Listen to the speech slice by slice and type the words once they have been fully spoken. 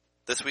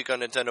This week on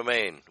Nintendo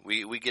Main,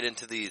 we get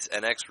into these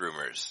NX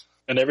rumors.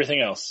 And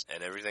everything else.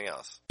 And everything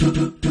else.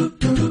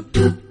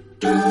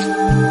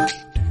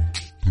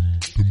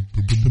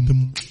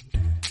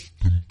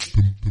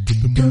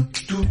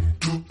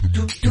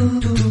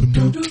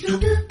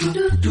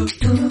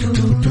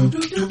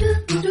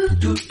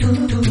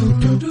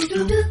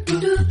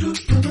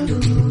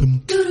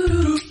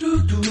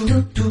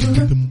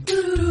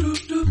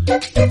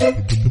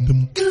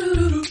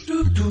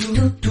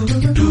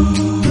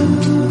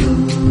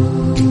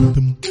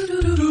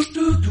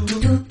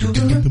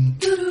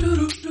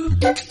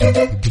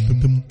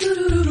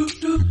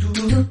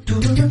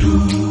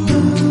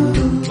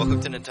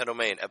 Welcome to Nintendo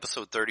Main,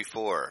 episode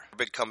 34, a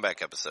big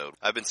comeback episode.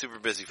 I've been super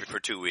busy for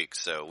 2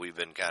 weeks, so we've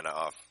been kind of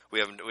off. We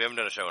haven't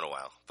done a show in a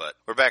while, but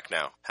we're back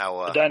now.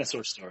 How the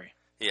dinosaur story.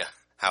 Yeah.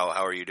 How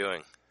are you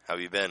doing? How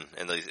have you been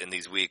in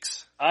these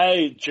weeks?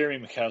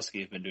 Jeremy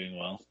Mikowski, have been doing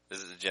well. This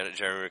is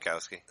Jeremy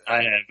Mikowski. I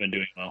have been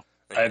doing well.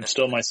 I'm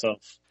still myself.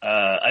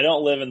 I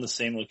don't live in the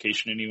same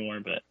location anymore,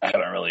 but I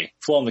haven't really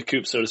flown the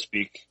coop, so to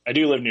speak. I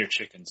do live near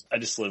chickens. I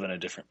just live in a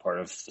different part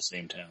of the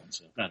same town,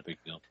 so not a big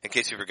deal. In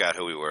case you forgot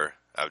who we were,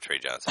 I'm Trey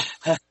Johnson.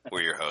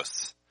 We're your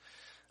hosts.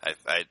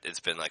 It's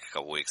been like a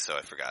couple weeks, so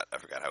I forgot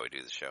how we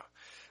do the show.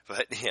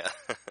 But yeah.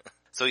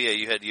 So yeah,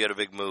 you had a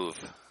big move.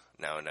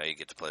 Now you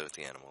get to play with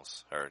the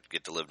animals, or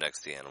get to live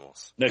next to the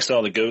animals. Next to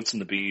all the goats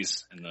and the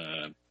bees and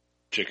the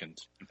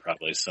chickens, and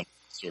probably some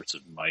sorts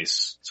of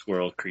mice,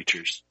 squirrel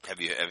creatures.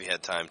 Have you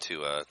had time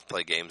to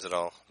play games at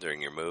all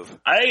during your move?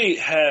 I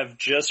have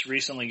just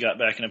recently got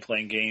back into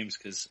playing games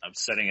because I'm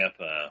setting up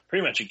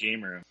pretty much a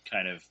game room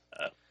kind of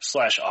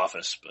slash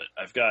office, but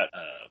I've got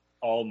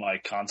all my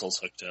consoles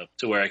hooked up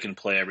to where I can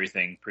play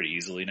everything pretty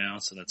easily now,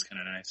 so that's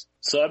kind of nice.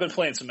 So I've been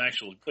played some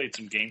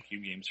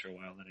GameCube games for a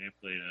while today. I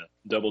played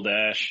Double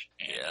Dash,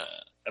 and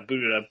I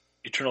booted up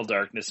Eternal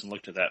Darkness and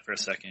looked at that for a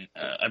second.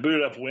 I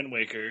booted up Wind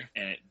Waker,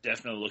 and it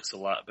definitely looks a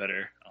lot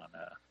better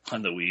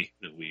on the Wii.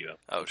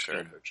 Oh,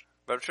 sure.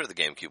 But I'm sure the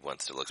GameCube one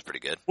still looks pretty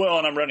good. Well,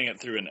 and I'm running it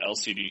through an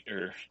LCD,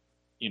 or,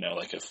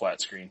 like a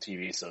flat screen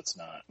TV, so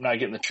I'm not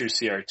getting the true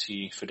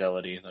CRT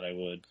fidelity that I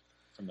would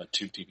from a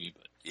tube TV,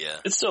 but yeah,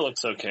 it still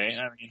looks okay.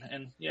 I mean,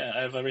 and yeah,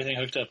 I have everything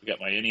hooked up. I got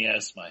my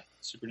NES, my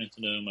Super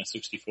Nintendo, my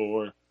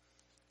 64. I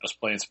was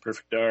playing some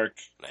Perfect Dark.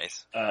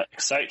 Nice.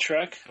 Excite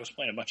Truck. I was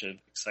playing a bunch of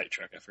Excite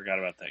Truck. I forgot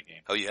about that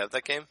game. Oh, you have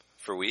that game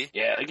for Wii?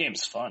 Yeah, that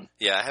game's fun.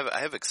 Yeah, I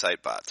have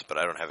Excite Bots, but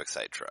I don't have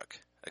Excite Truck.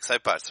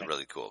 Excite Bots are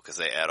really cool because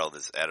they added all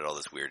this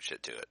weird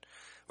shit to it.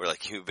 Where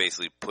like you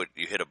basically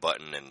you hit a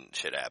button and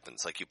shit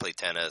happens. Like you play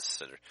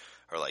tennis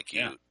or like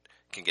you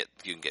can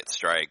get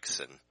strikes,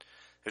 and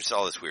there's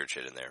all this weird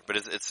shit in there. But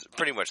it's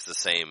pretty much the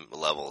same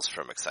levels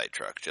from Excite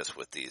Truck, just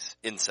with these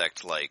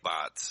insect-like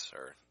bots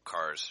or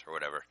cars or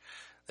whatever.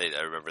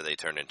 I remember they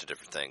turn into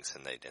different things,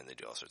 and they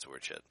do all sorts of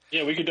weird shit.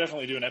 Yeah, we could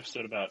definitely do an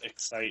episode about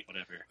Excite,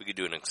 whatever. We could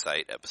do an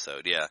Excite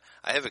episode. Yeah,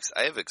 I have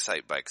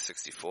Excite Bike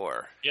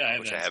 64. Yeah,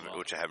 which I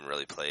haven't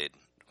really played.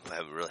 I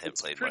haven't played much of.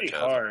 It's pretty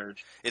hard.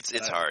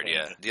 It's hard.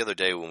 Yeah. The other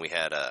day when we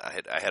had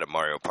I had a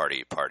Mario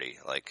Party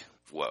like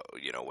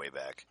way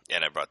back,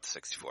 and I brought the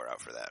 64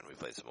 out for that, and we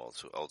played some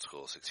old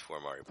school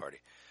 64 Mario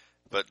Party.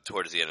 But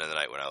towards the end of the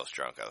night when I was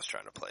drunk, I was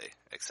trying to play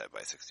Excite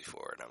by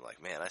 64, and I'm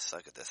like, man, I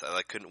suck at this.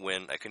 I couldn't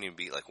win. I couldn't even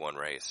beat one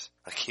race,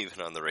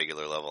 even on the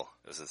regular level.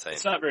 It was insane.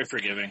 It's not very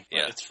forgiving.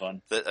 Yeah, but it's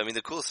fun.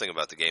 The coolest thing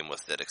about the game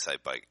was that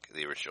Excite Bike,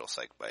 the original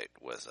Excite Bike,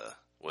 was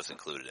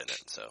included in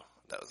it. So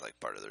that was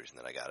part of the reason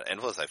that I got it. And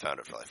plus, I found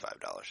it for $5,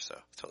 so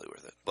it's totally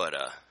worth it. But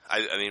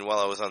while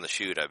I was on the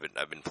shoot,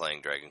 I've been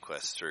playing Dragon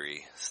Quest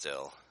III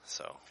still.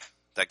 So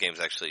that game's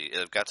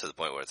it got to the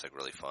point where it's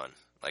really fun.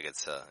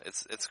 It's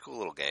a cool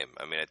little game.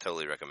 I mean, I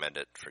totally recommend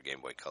it for Game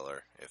Boy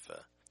Color if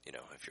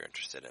you're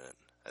interested in it.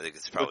 I think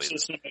it's probably.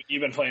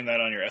 You've been playing that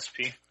on your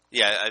SP?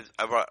 Yeah,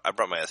 I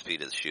brought my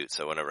SP to the shoot,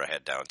 so whenever I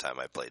had downtime,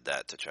 I played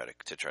that to try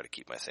to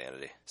keep my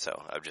sanity. So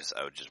I've just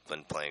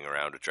been playing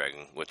around with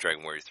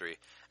Dragon Warrior 3,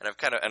 and I've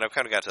kind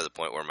of got to the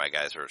point where my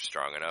guys are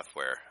strong enough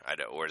where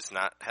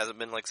hasn't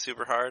been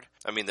super hard.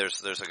 I mean,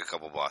 there's a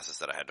couple bosses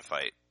that I had to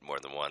fight more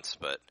than once,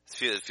 but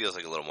it feels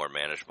like a little more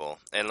manageable.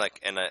 And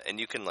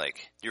you can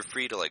you're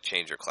free to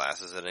change your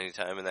classes at any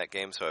time in that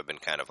game. So I've been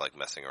kind of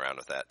messing around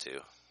with that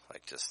too.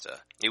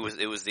 It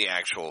was the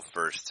actual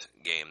first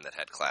game that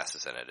had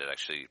classes in it. It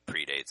actually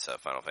predates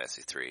Final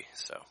Fantasy III,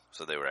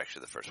 so they were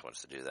actually the first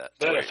ones to do that.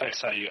 That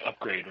affects how you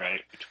upgrade,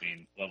 right?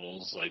 Between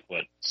levels,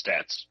 what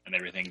stats and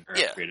everything are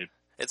upgraded.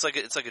 It's like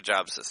a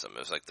job system. It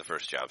was the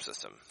first job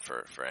system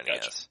for NES.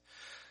 Gotcha.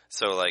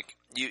 So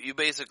you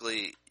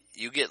basically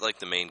you get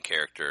the main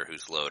character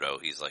who's Lodo.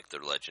 He's the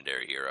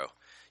legendary hero.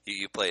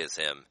 You play as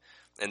him,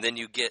 and then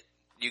you get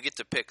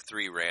to pick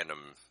 3 random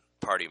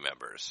party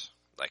members.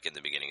 In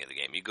the beginning of the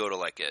game, you go to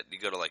an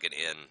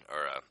inn,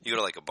 or you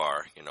go to a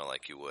bar,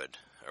 like you would,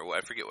 or I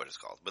forget what it's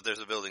called, but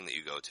there's a building that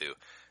you go to,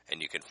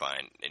 and you can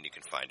find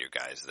your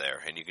guys there,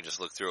 and you can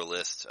just look through a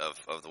list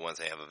of the ones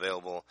they have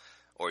available,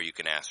 or you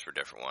can ask for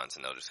different ones,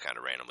 and they'll just kind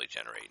of randomly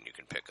generate, and you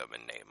can pick them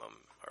and name them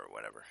or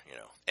whatever,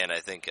 And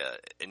I think,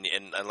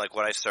 and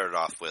what I started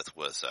off with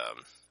was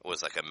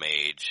a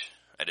mage,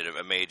 I did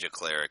a mage, a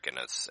cleric, and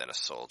a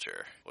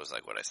soldier was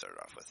like what I started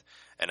off with.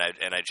 And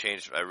I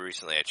changed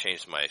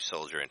my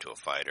soldier into a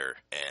fighter,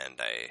 and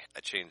I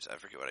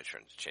forget what I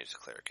changed the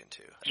cleric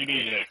into. You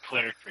need a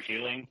cleric for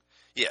healing?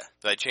 Yeah,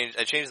 I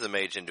changed the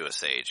mage into a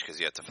sage because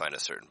you have to find a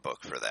certain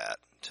book for that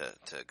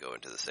to go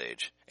into the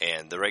sage.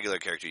 And the regular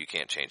character, you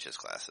can't change his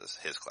class.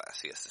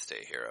 He has to stay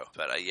a hero.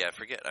 But I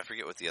forget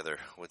what the other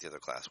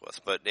class was.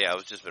 But yeah,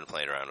 I've just been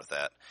playing around with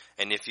that.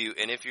 And if you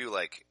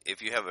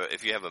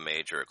have a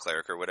mage or a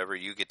cleric or whatever,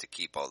 you get to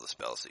keep all the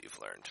spells that you've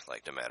learned,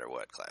 like no matter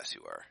what class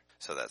you are.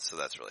 So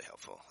that's really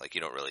helpful. Like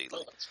you don't really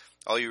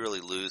all you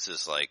really lose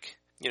is like,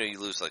 you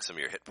lose like some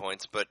of your hit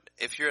points. But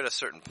if you're at a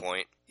certain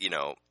point,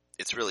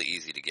 it's really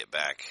easy to get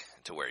back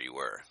to where you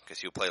were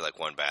because you'll play like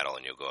one battle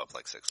and you'll go up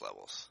like 6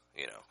 levels.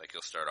 Like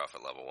you'll start off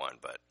at level 1,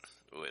 but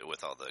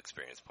with all the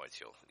experience points,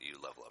 you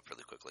level up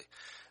really quickly.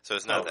 So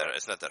it's not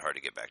that hard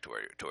to get back to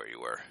where you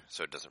were.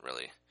 So it doesn't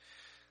really,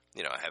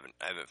 I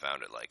haven't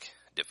found it like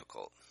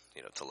difficult,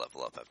 to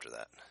level up after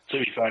that. So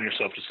you find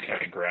yourself just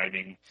kind of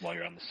grinding while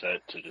you're on the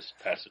set to just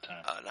pass the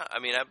time? No, I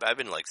mean, I've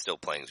been like still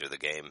playing through the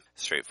game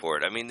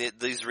straightforward. I mean,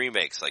 these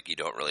remakes, like you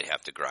don't really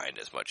have to grind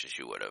as much as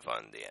you would have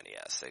on the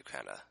NES. They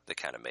kind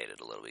of made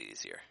it a little bit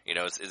easier.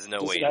 It's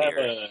no way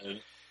near.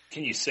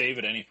 Can you save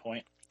at any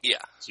point? Yeah.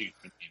 So you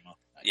can game up.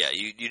 Yeah,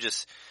 you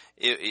just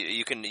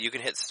you can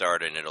hit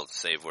start and it'll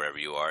save wherever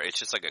you are. It's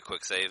just like a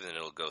quick save and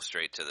it'll go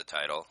straight to the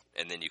title,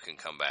 and then you can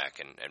come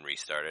back and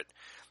restart it.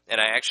 And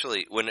I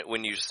actually,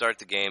 when you start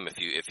the game,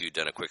 if you've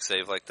done a quick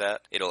save like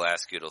that, it'll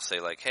say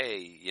like, hey,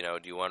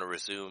 do you want to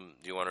resume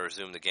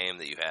the game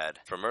that you had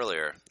from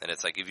earlier? And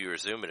it's like, if you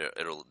resume it,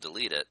 it'll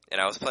delete it.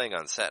 And I was playing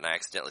on set and I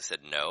accidentally said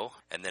no.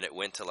 And then it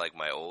went to like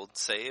my old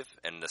save,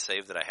 and the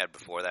save that I had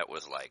before that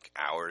was like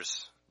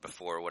hours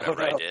before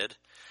whatever I did.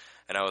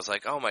 And I was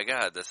like, oh my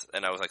god,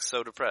 and I was like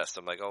so depressed.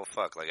 I'm like, oh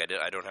fuck, like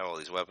I don't have all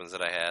these weapons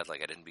that I had,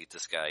 like I didn't beat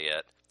this guy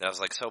yet. And I was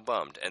like so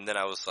bummed. And then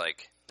I was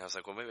like,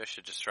 well maybe I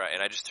should just try.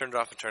 And I just turned it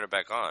off and turned it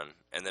back on,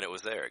 and then it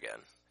was there again.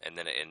 And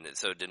then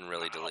so it didn't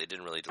really delete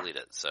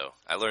it. So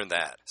I learned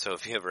that. So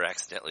if you ever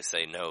accidentally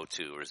say no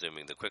to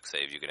resuming the quick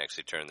save, you can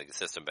actually turn the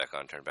system back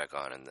on, turn it back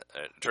on, and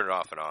turn it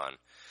off and on,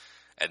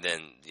 and then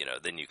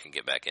then you can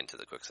get back into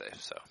the quick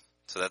save.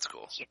 So that's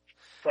cool. So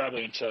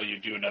probably until you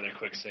do another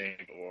quick save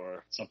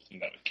or something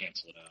that would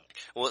cancel it out.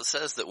 Well, it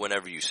says that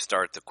whenever you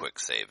start the quick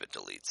save, it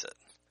deletes it.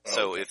 Oh,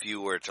 so okay. If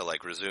you were to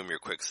like resume your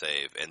quick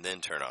save and then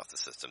turn off the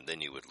system,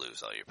 then you would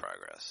lose all your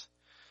progress.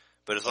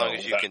 But as long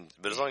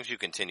as you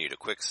continue to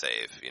quick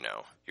save,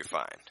 you're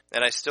fine.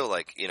 And I still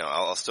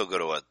I'll still go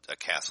to a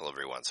castle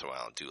every once in a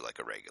while and do like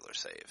a regular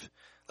save.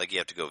 Like you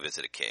have to go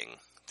visit a king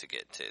to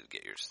get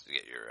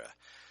your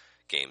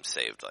game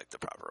saved like the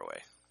proper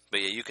way.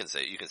 But yeah, you can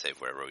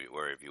save wherever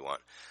you want.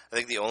 I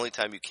think the only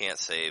time you can't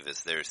save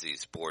is there's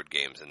these board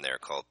games in there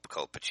called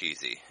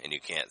Pachisi, and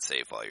you can't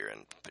save while you're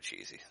in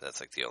Pachisi.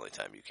 That's like the only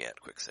time you can't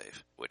quick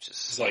save, which is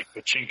it's like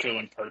Pachinko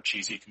and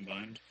Parcheesi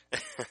combined.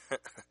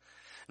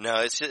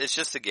 No, it's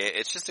just a game.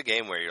 It's just a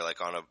game where you're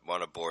like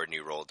on a board and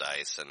you roll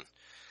dice and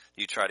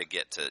you try to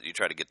get to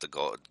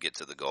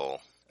the goal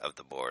of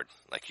the board.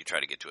 Like you try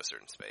to get to a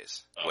certain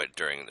space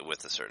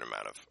with a certain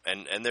amount of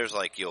and there's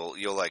like you'll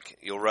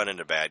run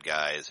into bad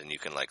guys and you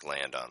can like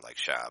land on like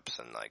shops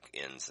and like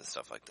inns and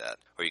stuff like that,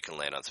 or you can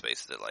land on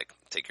spaces that like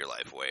take your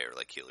life away or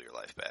like heal your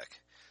life back,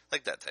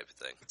 like that type of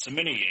thing. It's a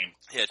mini game.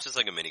 Yeah, it's just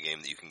like a mini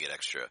game that you can get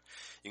extra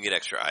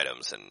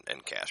items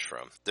and cash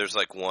from. There's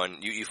like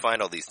you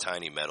find all these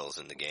tiny medals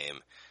in the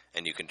game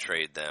and you can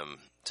trade them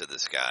to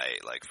this guy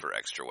like for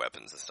extra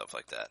weapons and stuff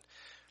like that.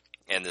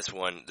 And the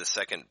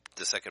second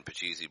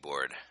Pachisi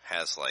board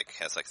has like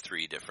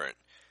 3 different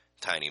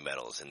tiny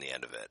medals in the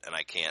end of it, and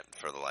I can't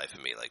for the life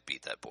of me like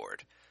beat that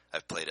board.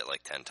 I've played it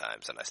like 10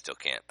 times and I still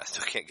can't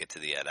get to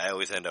the end. I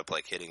always end up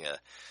like hitting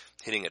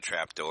a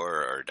trap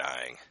door or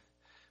dying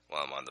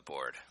while I'm on the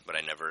board, but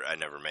I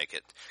never make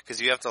it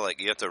because you have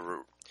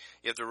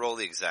to roll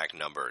the exact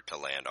number to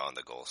land on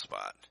the goal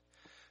spot.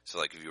 So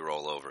like if you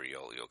roll over,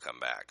 you'll come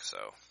back. So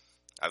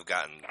I've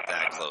gotten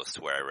that close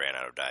to where I ran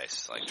out of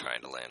dice, like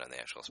trying to land on the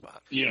actual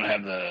spot. You don't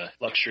have the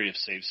luxury of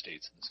save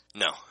states in this.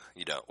 No,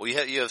 you don't. Well,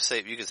 you have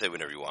save. You can save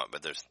whenever you want,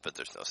 but there's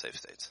no save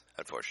states,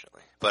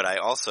 unfortunately. But I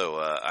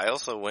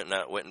also went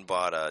and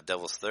bought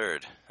Devil's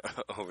Third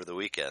over the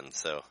weekend.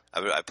 So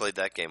I played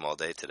that game all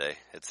day today.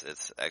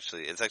 It's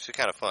actually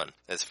kind of fun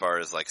as far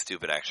as like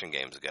stupid action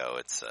games go.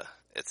 It's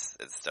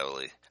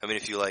totally. I mean,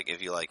 if you like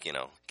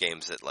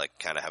games that like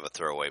kind of have a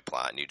throwaway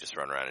plot and you just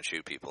run around and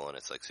shoot people and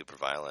it's like super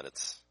violent,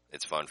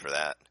 it's fun for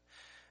that.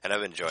 And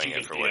I've been enjoying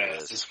it for what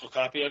it is. Physical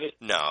copy of it?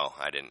 No,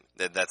 I didn't.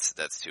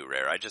 That's too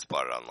rare. I just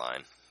bought it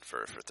online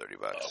for $30.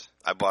 Oh.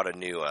 I bought a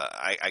new.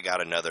 I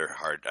got another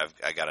hard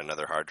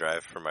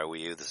drive for my Wii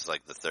U. This is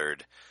like the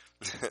third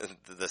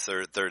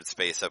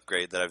space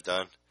upgrade that I've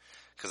done.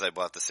 Because I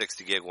bought the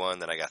 60 gig one,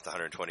 then I got the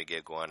 120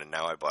 gig one, and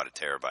now I bought a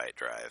terabyte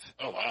drive.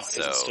 Oh wow!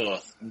 So, is it still a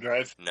thumb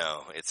drive?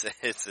 No, it's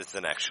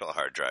an actual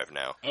hard drive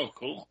now. Oh,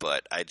 cool.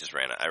 But I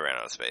ran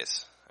out of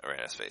space. I ran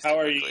out of space. How too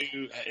are quickly.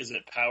 you? Is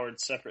it powered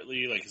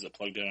separately? Like, is it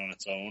plugged in on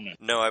its own?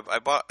 No, I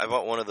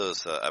bought one of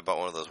those. I bought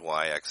one of those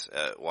Y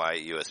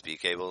USB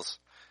cables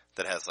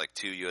that has like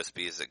two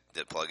USBs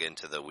that plug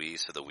into the Wii,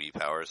 so the Wii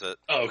powers it.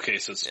 Oh, okay,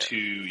 so it's two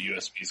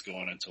USBs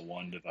going into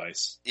one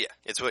device. Yeah,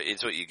 it's what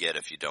you get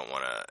if you don't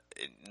want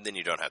to. Then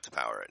you don't have to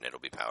power it, and it'll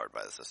be powered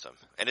by the system.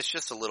 And it's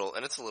just a little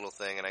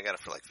thing, and I got it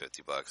for like $50.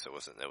 It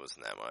wasn't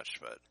that much,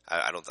 but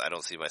I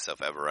don't see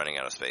myself ever running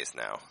out of space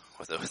now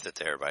with a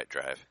terabyte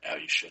drive. No,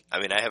 you shouldn't.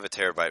 I mean, I have a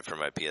terabyte for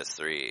my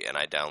PS3, and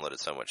I downloaded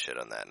so much shit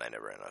on that, and I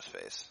never ran out of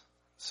space.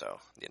 So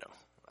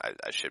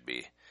I should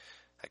be.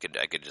 I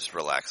could just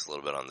relax a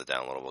little bit on the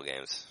downloadable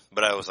games.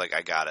 But I was like,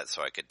 I got it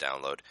so I could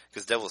download.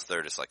 Because Devil's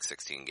Third is like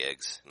 16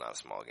 gigs, not a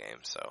small game.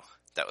 So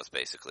that was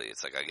basically,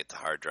 it's like I get the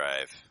hard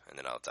drive, and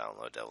then I'll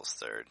download Devil's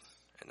Third,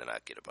 and then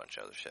I'll get a bunch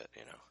of other shit,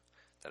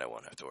 that I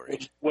won't have to worry.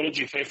 What did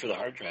you pay for the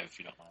hard drive, if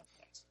you don't mind?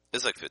 It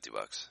was like $50.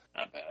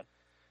 Not bad.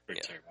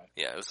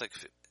 Yeah, it was like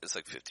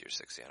 50 or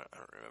 60. I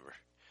don't remember.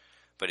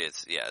 But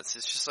it's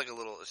just like a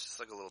little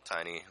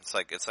tiny. It's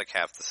like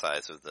half the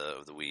size of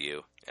the Wii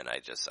U, and I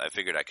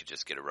figured I could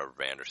just get a rubber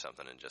band or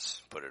something and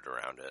just put it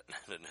around it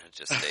and it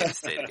just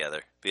stay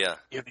together. But yeah.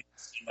 You haven't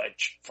seen my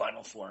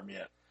final form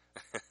yet.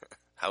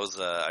 How's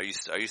are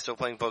you still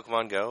playing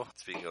Pokemon Go?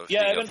 Speaking of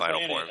I've been final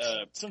playing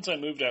forms. Since I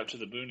moved out to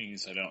the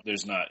boonies.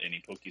 There's not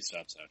any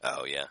Pokestops out.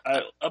 Oh yeah.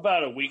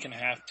 About a week and a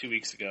half, 2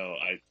 weeks ago,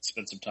 I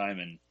spent some time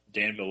in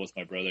Danville with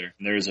my brother.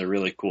 And there's a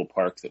really cool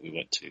park that we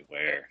went to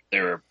where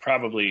there were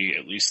probably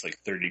at least like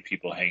 30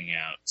 people hanging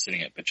out,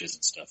 sitting at benches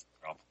and stuff.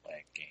 We're all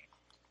playing games.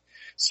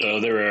 So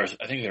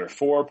I think there were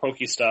 4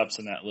 Pokestops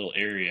in that little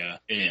area,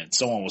 and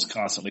someone was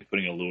constantly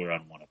putting a lure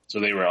on one of them. So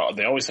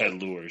they always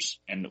had lures,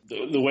 and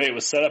the way it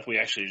was set up, we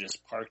actually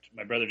just parked.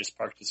 My brother just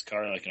parked his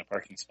car like in a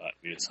parking spot.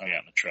 We just hung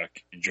out in the truck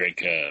and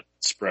drank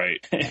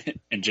Sprite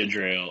and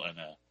ginger ale and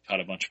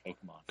caught a bunch of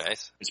Pokemon.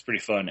 Nice. It's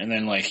pretty fun. And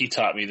then he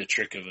taught me the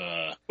trick of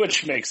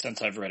which makes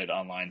sense. I've read it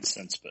online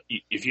since, but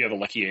if you have a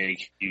lucky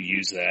egg, you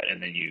use that,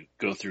 and then you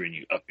go through and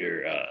you up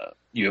your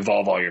you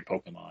evolve all your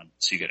Pokemon,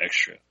 so you get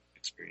extra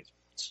experience.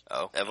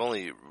 Oh, I've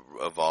only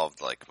evolved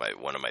like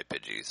one of my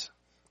Pidgeys.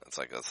 That's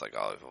like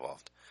all I've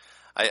evolved.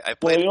 I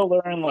played. Well,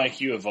 you'll learn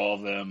you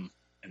evolve them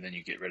and then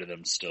you get rid of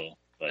them still.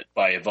 But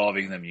by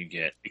evolving them, you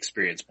get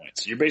experience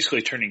points. So you're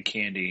basically turning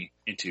candy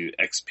into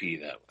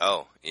XP that way.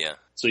 Oh, yeah.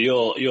 So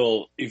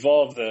you'll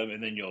evolve them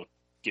and then you'll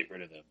get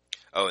rid of them.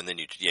 Oh, and then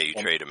you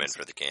trade them in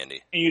for the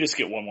candy. And you just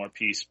get one more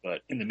piece.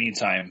 But in the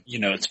meantime,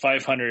 it's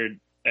 500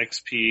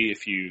 XP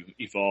if you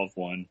evolve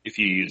one. If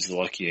you use the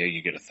lucky egg,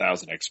 you get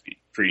 1,000 XP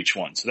for each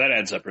one. So that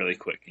adds up really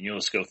quick. And you'll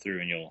just go through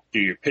and you'll do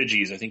your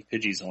Pidgeys. I think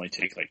Pidgeys only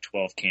take like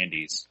 12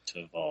 candies to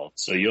evolve.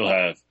 So you'll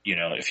have,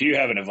 if you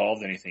haven't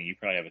evolved anything, you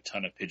probably have a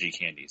ton of Pidgey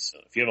candies. So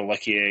if you have a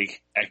lucky egg,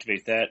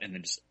 activate that and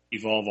then just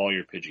evolve all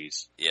your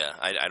Pidgeys. Yeah,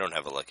 I don't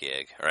have a lucky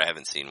egg, or I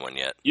haven't seen one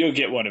yet. You'll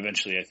get one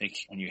eventually, I think,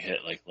 when you hit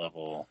like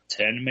level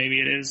 10,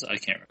 maybe it is. I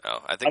can't remember. Oh,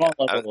 I think I'm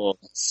on level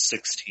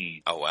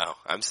 16. Oh, wow.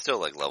 I'm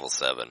still like level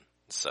 7,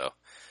 so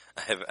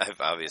I've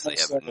obviously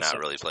not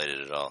really played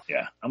it at all.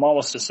 Yeah, I'm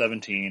almost to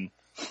 17.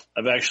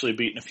 I've actually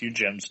beaten a few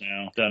gems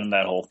now, done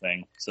that whole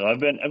thing. So I've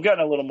gotten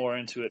a little more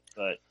into it,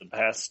 but the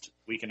past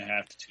week and a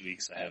half to 2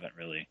 weeks, I haven't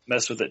really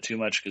messed with it too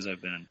much because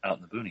I've been out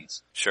in the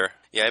boonies. Sure.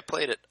 Yeah, I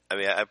played it. I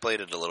mean, I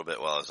played it a little bit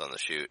while I was on the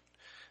shoot.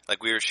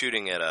 Like we were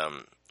shooting at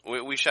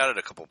we shot at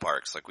a couple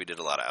parks. Like we did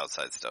a lot of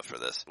outside stuff for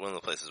this. One of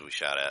the places we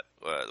shot at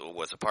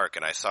was a park,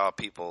 and I saw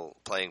people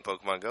playing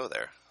Pokemon Go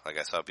there. Like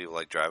I saw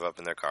people drive up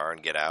in their car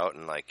and get out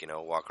and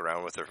walk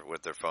around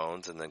with their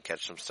phones and then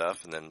catch some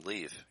stuff and then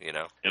leave.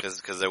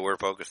 Because there were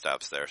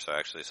Pokestops there, so I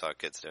actually saw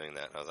kids doing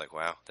that. And I was like,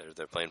 wow,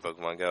 they're playing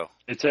Pokemon Go.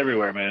 It's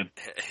everywhere, man.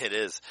 It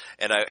is.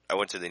 And I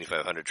went to the Indy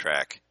 500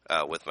 track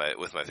with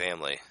my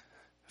family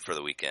for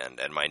the weekend,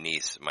 and my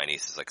niece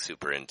is like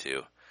super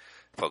into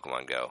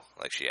Pokemon Go.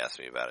 Like she asked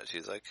me about it.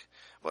 She's like,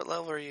 "What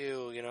level are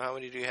you? How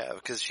many do you have?"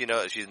 Because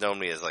she's known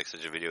me as like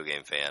such a video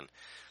game fan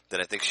that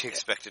I think she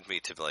expected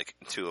me to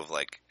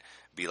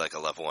be like a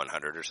level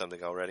 100 or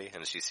something already,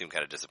 and she seemed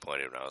kind of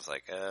disappointed when I was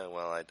like,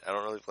 "Well, I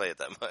don't really play it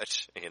that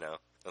much." I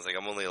was like,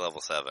 "I'm only a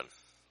level 7,"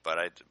 but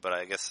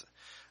I guess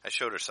I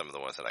showed her some of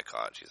the ones that I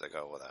caught. She's like,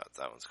 "Oh, well,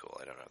 that one's cool.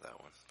 I don't have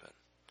that one." But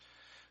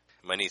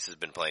my niece has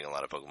been playing a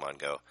lot of Pokemon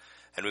Go.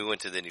 And we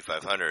went to the Indy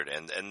 500,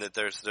 and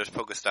there's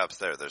Pokestops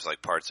there. There's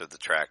like parts of the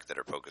track that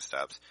are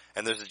Pokestops,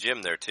 and there's a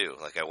gym there too.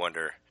 Like I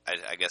wonder,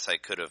 I guess I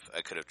could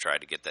have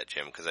tried to get that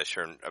gym because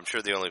I'm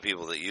sure the only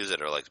people that use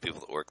it are like the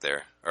people that work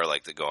there or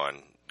like that go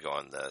on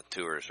the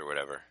tours or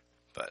whatever.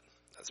 But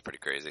that's pretty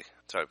crazy.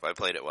 So I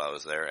played it while I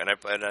was there, and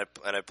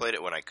I played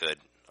it when I could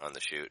on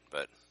the shoot,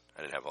 but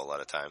I didn't have a whole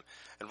lot of time.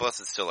 And plus,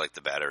 it's still like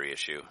the battery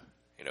issue.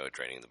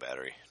 Draining the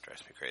battery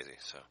drives me crazy.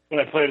 So when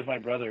I played with my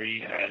brother,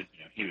 he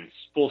was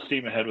full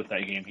steam ahead with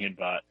that game. He had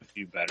bought a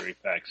few battery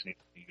packs, and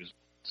he was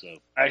so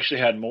I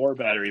actually had more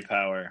battery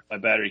power. My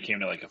battery came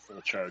to like a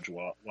full charge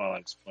while I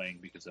was playing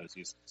because I was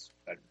using this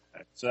battery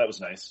pack. So that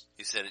was nice.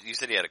 You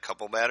said he had a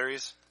couple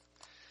batteries.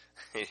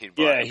 He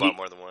bought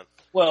more than one.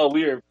 Well,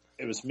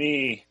 it was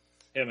me,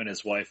 him and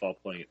his wife all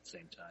playing at the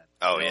same time.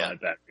 Oh, they all yeah. had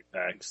battery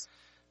packs.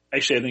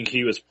 Actually, I think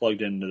he was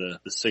plugged into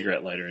the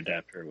cigarette lighter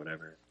adapter or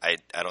whatever. I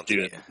don't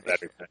Do think it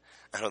battery pack.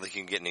 I don't think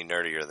you can get any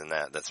nerdier than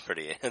that. That's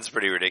pretty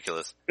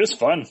ridiculous. It was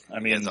fun.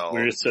 I mean, It's all- we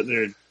were just sitting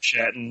there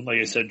chatting, like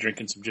I said,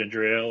 drinking some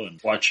ginger ale and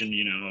watching,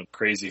 a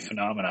crazy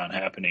phenomenon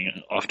happening.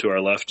 And off to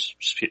our left,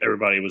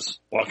 everybody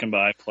was walking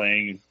by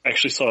playing.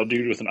 Actually saw a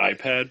dude with an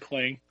iPad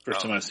playing.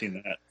 First time I've seen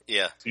that.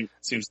 Yeah.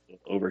 Seems a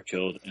little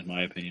overkill in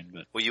my opinion,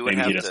 but Well, you would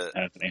maybe he have doesn't to.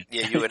 have any.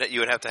 Yeah, you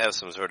would have to have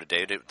some sort of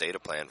data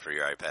plan for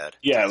your iPad.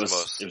 Yeah, it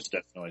Most- was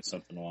definitely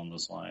something along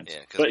those lines. Yeah,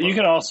 'cause but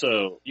most-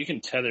 you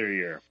can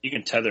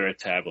tether a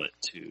tablet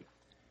to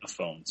a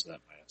phone, so that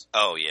might.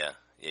 Oh yeah,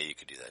 you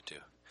could do that too.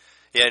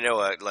 Yeah, I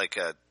know.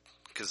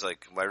 Because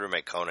my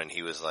roommate Conan,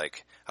 he was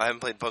like, I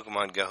haven't played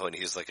Pokemon Go, and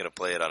he was like going to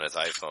play it on his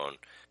iPhone,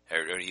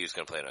 or he was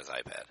going to play it on his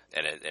iPad,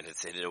 and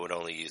it would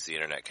only use the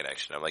internet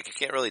connection. I'm like, you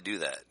can't really do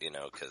that,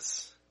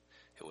 because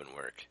it wouldn't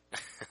work.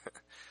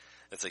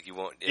 It's like you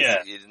won't.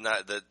 It's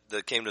not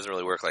the game doesn't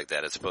really work like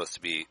that. It's supposed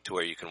to be to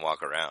where you can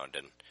walk around,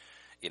 and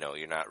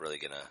you're not really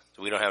gonna.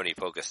 We don't have any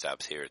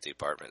Pokestops here at the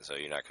apartment, so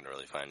you're not gonna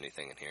really find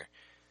anything in here.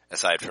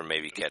 Aside from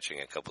maybe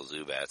catching a couple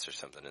Zubats or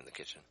something in the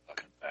kitchen.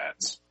 Fucking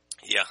bats.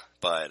 Yeah,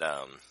 but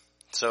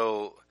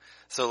so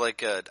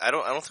I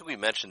don't think we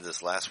mentioned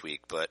this last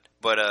week, but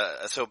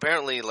so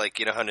apparently how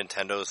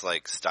Nintendo's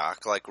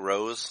stock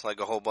rose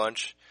a whole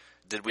bunch.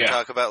 Did we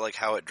talk about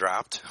how it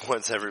dropped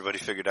once everybody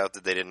figured out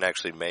that they didn't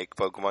actually make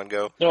Pokemon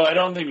Go? No, I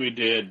don't think we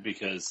did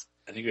because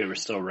I think we were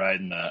still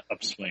riding the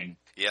upswing.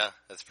 Yeah,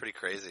 that's pretty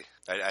crazy.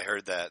 I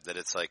heard that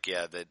it's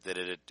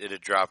that it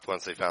had dropped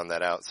once they found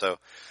that out. So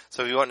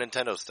if you want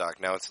Nintendo stock,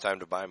 now it's time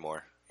to buy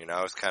more.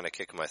 I was kind of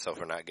kicking myself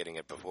for not getting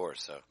it before,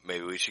 so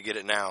maybe we should get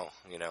it now,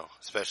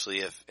 especially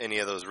if any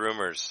of those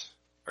rumors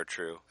are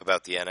true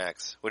about the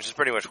NX, which is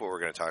pretty much what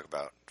we're going to talk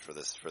about for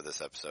this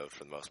episode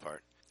for the most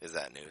part. Is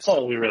that news? That's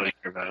all we really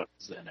care about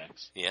is the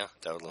NX. Yeah,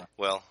 totally.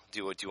 Well, do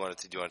you want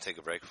to take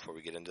a break before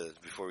we get into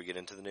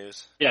the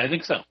news? Yeah, I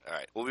think so. All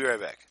right, we'll be right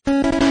back.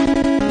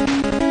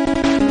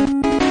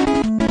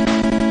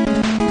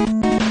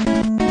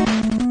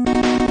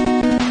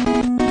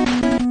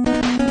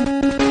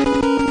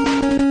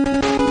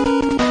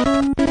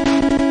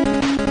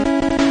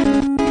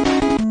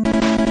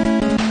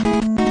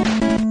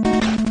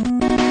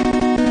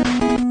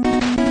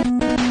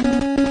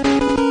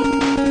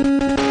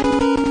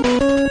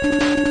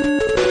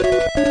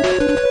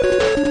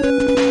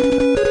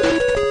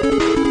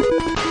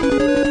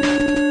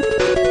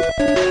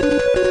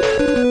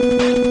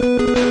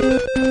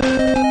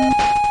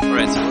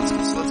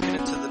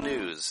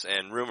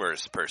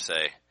 Per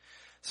se.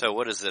 So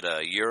what is it?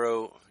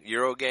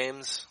 Euro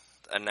Games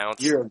announced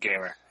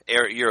Eurogamer,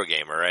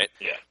 right?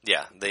 Yeah.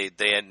 Yeah.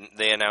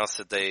 They announced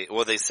that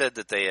they said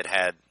that they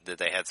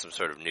had some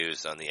sort of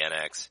news on the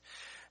NX,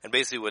 and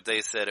basically what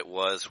they said it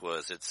was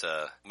it's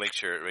make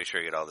sure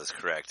I get all this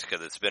correct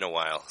because it's been a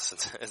while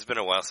since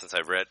I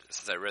read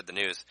the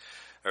news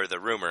or the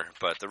rumor,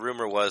 but the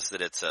rumor was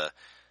that it's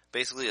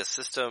basically a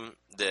system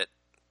that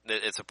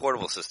it's a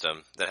portable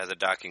system that has a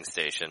docking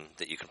station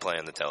that you can play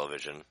on the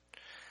television.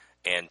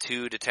 And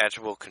 2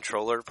 detachable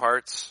controller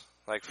parts,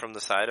 from the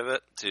side of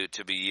it,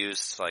 to be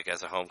used,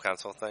 as a home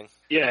console thing.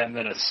 Yeah, and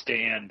then a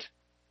stand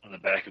on the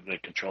back of the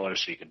controller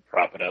so you can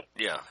prop it up.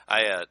 Yeah.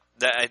 I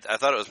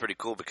thought it was pretty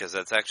cool because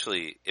that's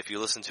actually, if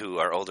you listen to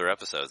our older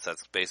episodes,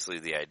 that's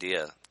basically the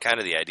idea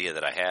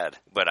that I had.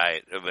 But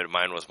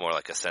mine was more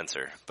like a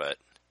sensor, but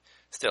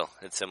still,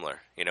 it's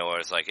similar. Where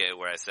it's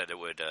where I said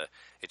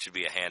it should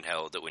be a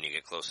handheld that when you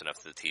get close enough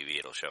to the TV,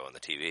 it'll show on the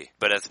TV.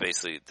 But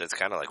that's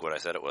kind of like what I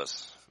said it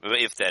was.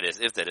 If that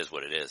is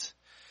what it is.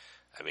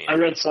 I mean, I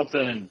read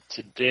something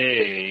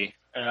today,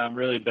 and I'm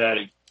really bad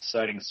at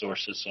citing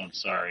sources, so I'm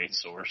sorry,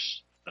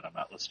 source, that I'm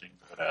not listening.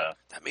 But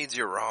that means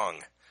you're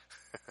wrong.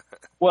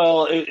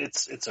 Well,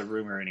 it's a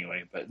rumor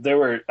anyway. But there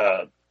were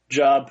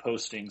job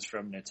postings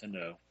from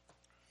Nintendo.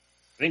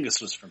 I think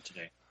this was from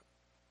today.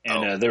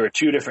 And there were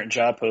 2 different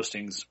job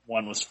postings.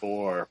 One was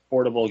for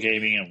portable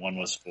gaming and one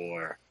was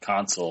for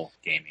console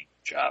gaming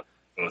job,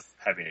 both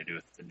having to do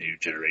with the new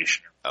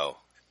generation. Oh.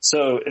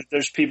 So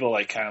there's people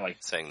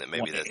saying that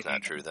maybe that's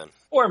not true then.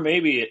 Or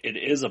maybe it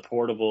is a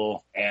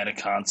portable and a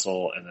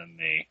console and then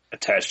they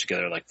attach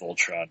together like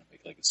Voltron and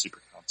make a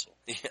super console.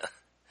 Yeah.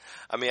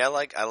 I mean, I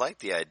like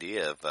the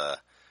idea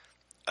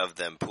of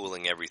them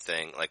pooling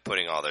everything,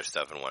 putting all their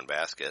stuff in one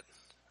basket.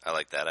 I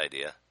like that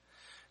idea.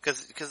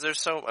 Because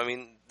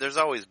there's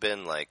always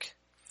been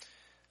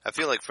I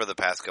feel like for the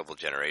past couple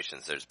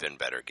generations there's been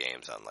better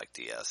games on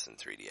DS and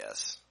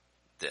 3DS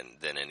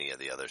than any of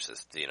the other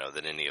systems,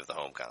 than any of the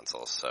home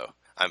consoles. So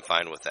I'm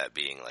fine with that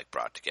being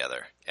brought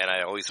together. And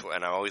I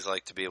always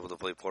like to be able to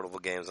play portable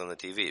games on the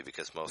TV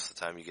because most of the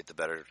time you get the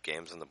better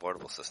games on the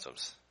portable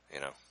systems,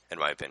 in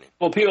my opinion.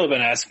 Well, people have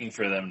been asking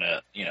for them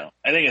to,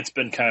 I think it's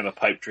been kind of a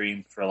pipe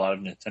dream for a lot of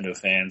Nintendo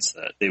fans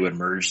that they would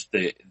merge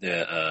the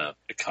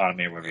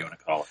economy or whatever you want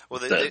to call it. Well,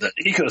 the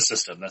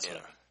ecosystem. That's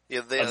what.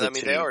 Yeah, they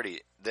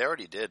already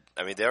did.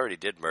 I mean, they already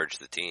did merge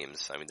the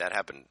teams. I mean, that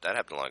happened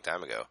a long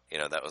time ago.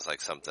 That was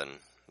something.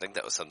 think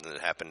that was something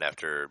that happened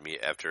after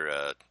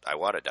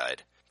Iwata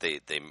died.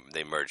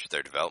 They merged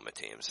their development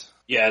teams.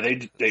 Yeah,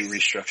 they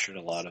restructured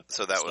a lot of.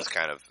 So that was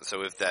kind of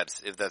if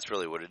that's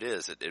really what it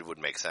is, it would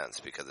make sense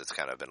because it's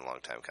kind of been a long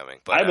time coming.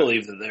 But I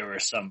believe that there were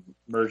some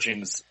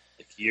mergings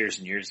like years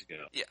and years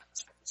ago. Yeah,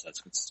 as far as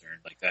that's concerned,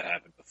 like that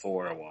happened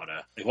before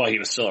Iwata. Like while he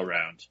was still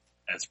around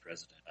as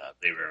president,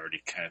 they were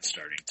already kind of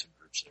starting to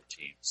merge their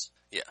teams.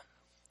 Yeah.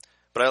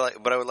 But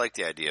I would like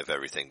the idea of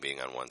everything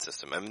being on one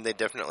system. I mean, they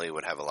definitely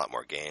would have a lot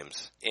more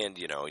games, and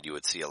you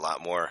would see a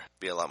lot more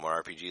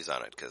RPGs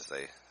on it because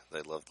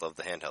they love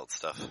the handheld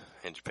stuff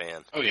in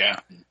Japan. Oh yeah,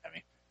 I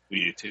mean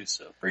we do too.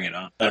 So bring it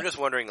on. I'm just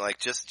wondering, like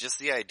just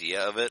the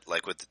idea of it,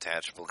 like with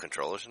detachable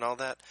controllers and all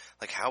that.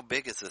 Like, how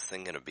big is this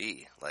thing going to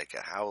be? Like,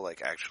 how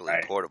actually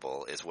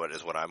portable is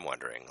what I'm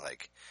wondering.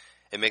 Like,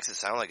 it makes it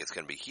sound like it's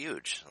going to be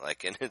huge,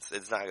 like, and it's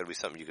not going to be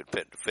something you could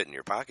fit in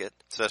your pocket,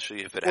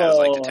 especially if it has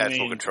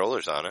detachable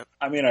controllers on it.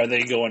 I mean, are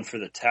they going for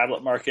the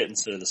tablet market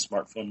instead of the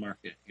smartphone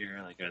market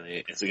here? Like,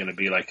 is it going to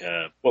be like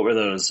what were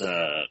those?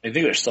 I think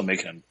they're still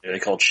making them. Are they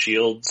called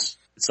Shields?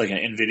 It's like an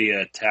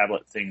NVIDIA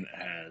tablet thing that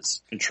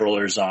has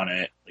controllers on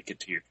it, like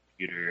get to your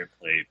computer,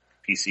 play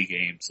PC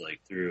games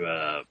like through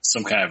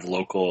some kind of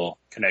local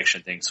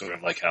connection thing, sort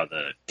of like how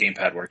the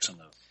gamepad works on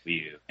the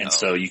Wii U, and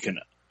so you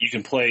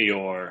can play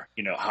your,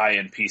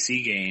 high-end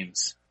PC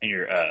games, and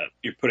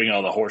you're putting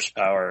all the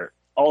horsepower.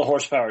 All the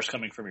horsepower is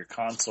coming from your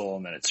console,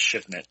 and then it's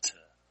shipping it to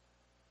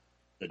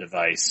the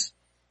device,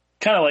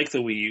 kind of like the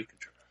Wii U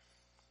controller.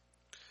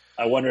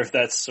 I wonder if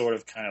that's sort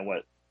of kind of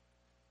what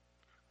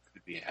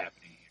could be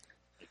happening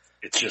here.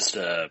 It's just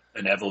an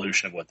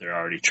evolution of what they're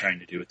already trying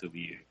to do with the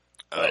Wii U.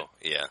 But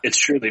yeah, it's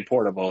truly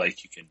portable.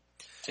 Like you can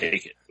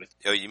take it with.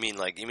 Oh, you mean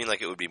like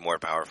it would be more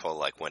powerful,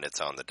 like when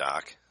it's on the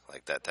dock?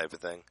 Like that type of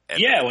thing?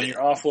 And when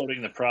you're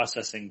offloading the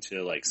processing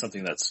to like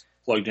something that's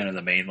plugged into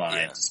the main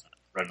lines,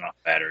 running off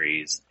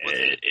batteries,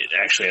 it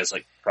actually has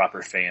like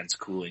proper fans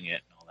cooling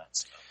it and all that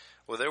stuff.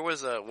 Well, there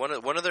was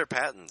one of their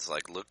patents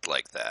looked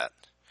like that.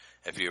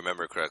 If you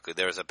remember correctly,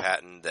 there was a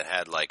patent that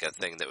had like a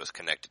thing that was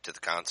connected to the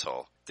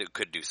console that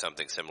could do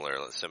something similar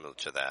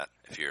to that.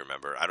 If you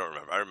remember, I don't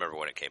remember. I remember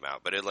when it came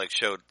out, but it like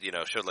showed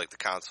like the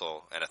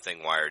console and a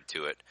thing wired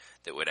to it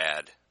that would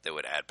add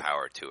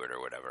power to it or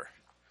whatever.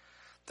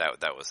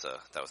 That was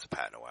a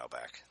patent a while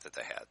back that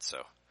they had, so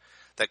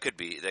that could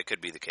be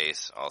the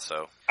case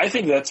also. I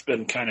think that's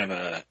been kind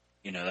of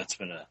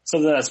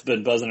something that's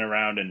been buzzing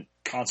around in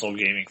console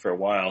gaming for a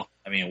while.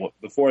 I mean,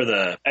 before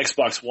the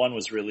Xbox One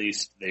was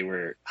released, they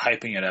were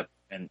hyping it up,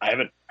 and I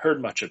haven't heard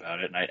much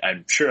about it. And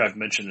I'm sure I've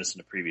mentioned this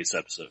in a previous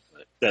episode,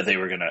 but that they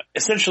were going to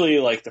essentially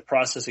like the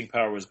processing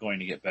power was going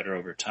to get better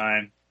over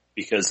time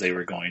because they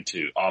were going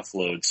to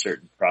offload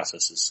certain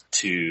processes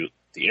to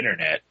the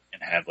internet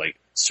and have like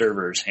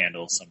servers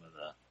handle some of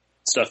the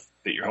stuff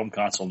that your home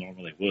console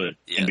normally would.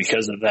 Yes. And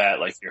because of that,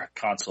 like your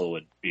console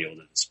would be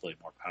able to display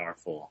more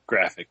powerful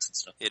graphics and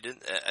stuff.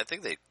 I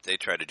think they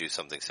tried to do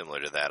something similar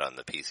to that on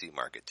the PC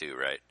market too,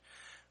 right?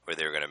 Where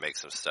they were going to make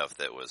some stuff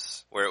that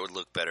was where it would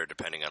look better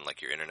depending on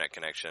like your internet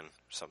connection,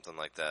 something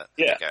like that.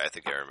 Yeah. I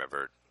think I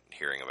remember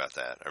hearing about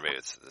that, or maybe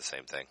it's the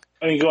same thing.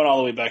 I mean, going all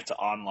the way back to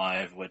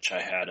OnLive, which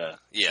I had a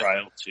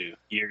trial to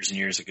years and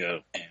years ago,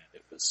 and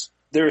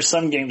there were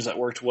some games that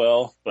worked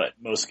well, but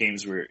most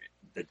games were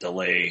the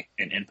delay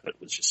and input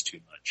was just too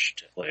much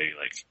to play.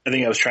 Like, I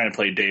think I was trying to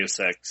play Deus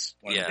Ex,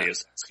 one of the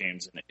Deus Ex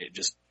games, and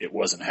it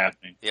wasn't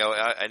happening. Yeah,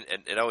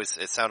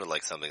 it sounded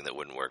like something that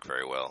wouldn't work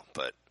very well,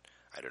 but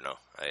I don't know.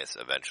 I guess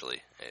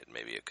eventually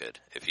maybe it could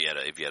if you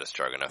had a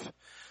strong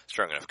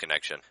enough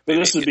connection. But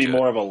this would be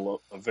more of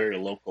a very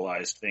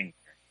localized thing.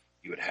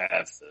 You would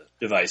have the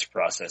device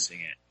processing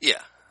it.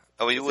 Yeah.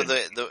 I mean, with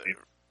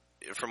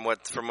from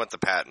what the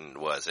patent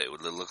was, it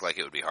would look like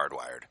it would be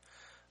hardwired.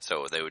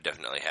 So they would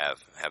definitely have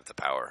the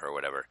power or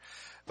whatever.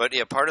 But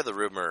yeah, part of the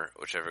rumor,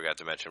 which I forgot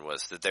to mention,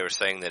 was that they were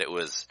saying that it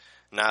was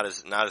not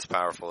as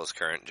powerful as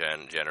current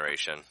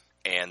generation,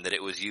 and that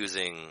it was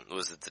using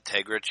the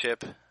Tegra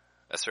chip,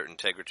 a certain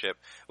Tegra chip,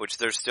 which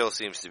there still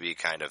seems to be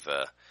kind of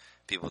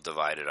people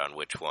divided on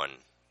which one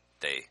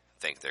they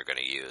think they're going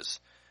to use,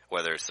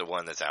 whether it's the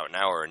one that's out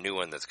now or a new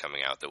one that's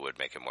coming out that would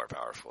make it more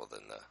powerful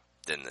than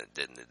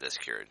this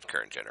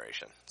current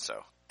generation. So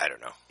I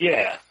don't know.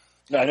 Yeah.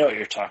 No, I know what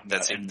you're talking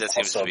about. That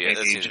seems to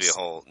be a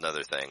whole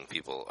other thing.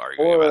 People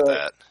arguing about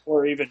that.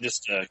 Or even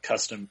just a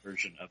custom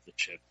version of the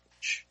chip,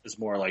 which is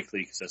more likely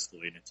because that's the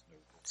way Nintendo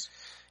rules.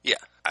 Yeah,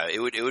 it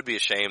would be a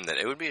shame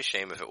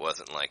if it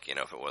wasn't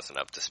if it wasn't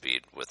up to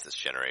speed with this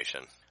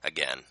generation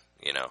again.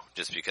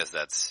 Just because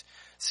that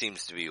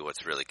seems to be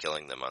what's really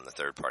killing them on the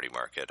third party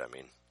market. I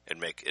mean,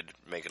 it'd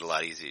make it a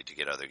lot easier to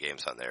get other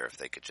games on there if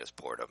they could just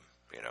port them.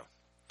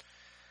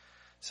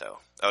 So,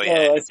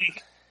 I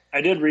think I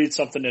did read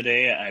something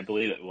today, and I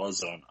believe it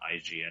was on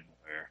IGN,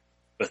 where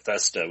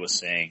Bethesda was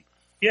saying,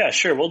 yeah,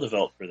 sure, we'll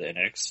develop for the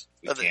NX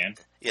if we can.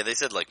 Yeah, they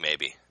said,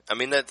 maybe. I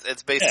mean,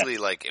 it's basically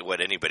like what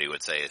anybody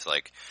would say. It's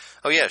like,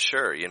 oh, yeah,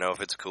 sure,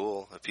 if it's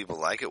cool, if people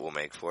like it, we'll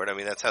make for it. I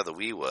mean, that's how the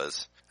Wii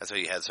was. That's why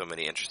you had so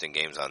many interesting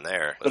games on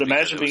there. But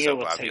imagine being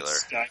able to take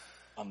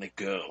on the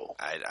go.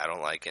 I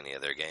don't like any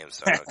of their games,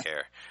 so I don't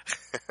care.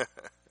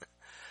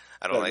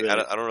 I don't But really,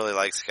 I don't really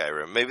like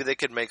Skyrim. Maybe they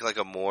could make like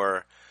a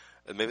more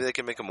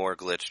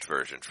glitched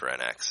version for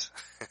NX,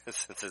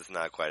 since it's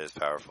not quite as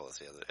powerful as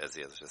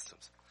the other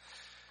systems.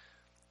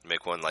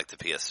 Make one like the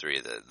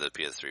PS3, the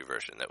PS3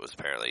 version that was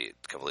apparently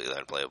completely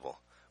unplayable,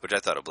 which I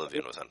thought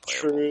Oblivion was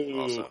unplayable.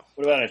 True. Also,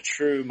 what about a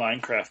true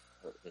Minecraft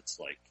that's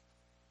like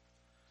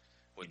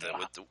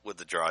with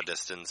the draw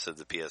distance of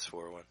the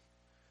PS4 one?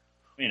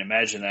 I mean,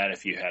 imagine that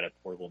if you had a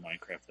portable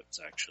Minecraft that was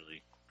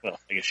actually. Well,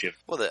 I guess you have.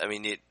 Well,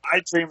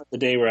 I dream of the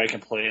day where I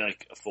can play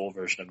like a full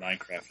version of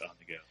Minecraft on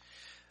the go.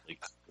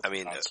 Like, I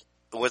mean,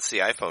 what's the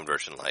iPhone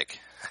version like?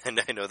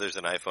 And I know there's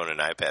an iPhone and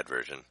iPad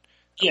version.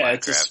 Yeah, Minecraft.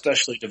 It's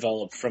especially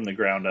developed from the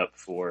ground up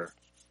for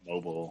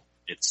mobile.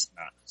 It's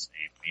not the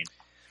same. I mean,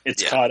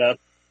 it's caught up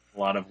in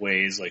a lot of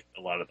ways, like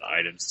a lot of the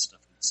items and stuff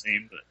are the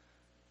same, but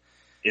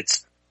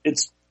it's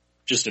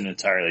just an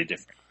entirely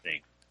different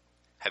thing.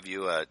 Have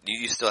you,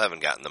 you still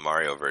haven't gotten the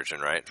Mario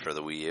version, right, for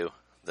the Wii U?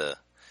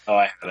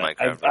 I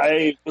haven't.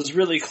 I was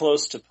really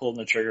close to pulling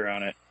the trigger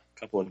on it a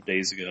couple of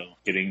days ago,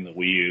 getting the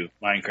Wii U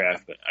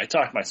Minecraft, but I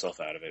talked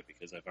myself out of it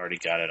because I've already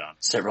got it on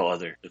several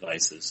other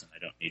devices, and I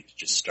don't need to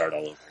just start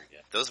all over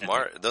again.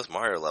 Those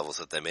Mario levels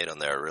that they made on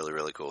there are really,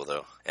 really cool,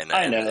 though. And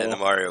I know. And the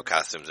Mario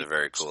costumes are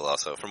very cool,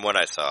 also, from what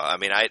I saw. I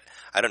mean,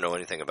 I don't know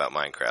anything about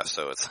Minecraft,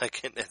 so it's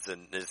like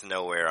it's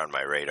nowhere on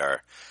my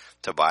radar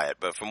to buy it.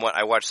 But from what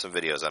I watched some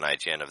videos on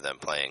IGN of them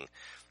playing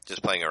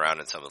around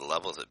in some of the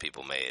levels that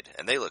people made,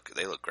 and they look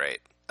great.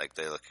 Like,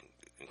 they look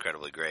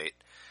incredibly great.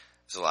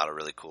 There's a lot of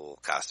really cool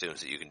costumes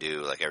that you can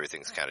do. Like,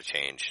 everything's kind of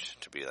changed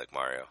to be like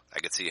Mario. I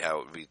could see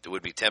how it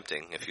would be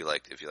tempting if you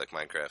like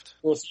Minecraft.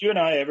 Well, if you and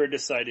I ever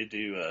decided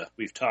to,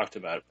 we've talked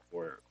about it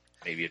before,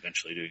 maybe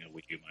eventually doing a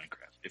Wii U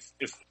Minecraft.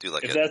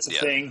 If that's a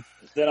thing,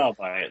 then I'll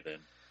buy it then.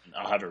 And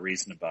I'll have a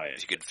reason to buy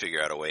it. You could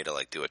figure out a way to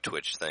like do a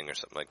Twitch thing or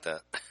something like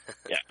that.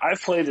 Yeah,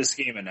 I've played this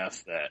game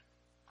enough that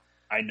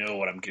I know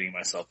what I'm getting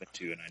myself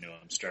into, and I know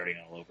I'm starting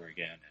all over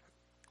again. And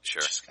sure.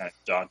 It's just kind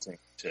of daunting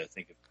to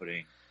think of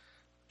putting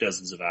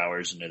dozens of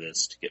hours into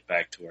this to get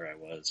back to where I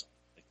was,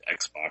 like the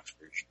Xbox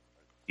version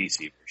or the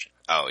PC version.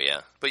 Oh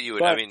yeah, but you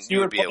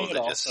would be able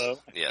to just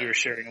We were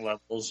sharing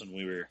levels, and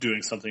we were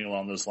doing something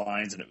along those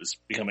lines, and it was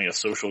becoming a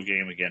social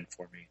game again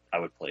for me. I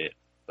would play it,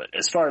 but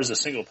as far as the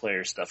single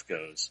player stuff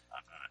goes,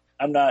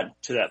 I'm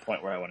not to that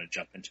point where I want to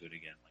jump into it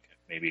again. Like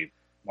maybe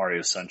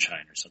Mario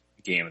Sunshine or some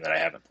game that I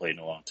haven't played in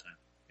a long time.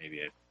 Maybe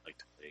I'd like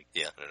to play.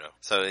 Yeah, I don't know.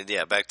 So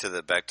yeah, back to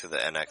the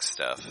NX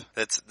stuff.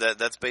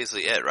 That's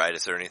basically it, right?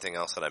 Is there anything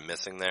else that I'm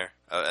missing there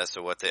as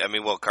to what they? I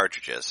mean, well,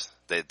 cartridges.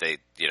 They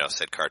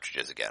said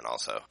cartridges again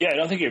also. Yeah, I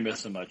don't think you're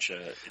missing much.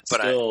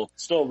 It's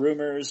still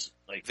rumors.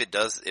 Like if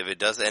it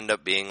does end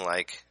up being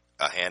like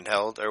a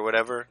handheld or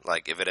whatever,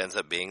 like if it ends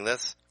up being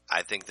this,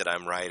 I think that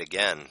I'm right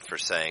again for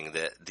saying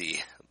that the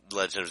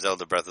Legend of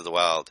Zelda Breath of the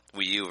Wild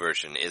Wii U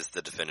version is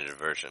the definitive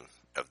version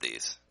of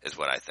these, is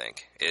what I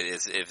think. It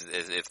is,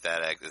 if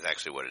that is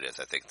actually what it is,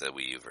 I think the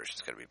Wii U version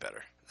is going to be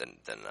better than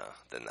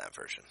that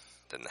version,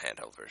 than the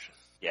handheld version.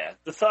 Yeah,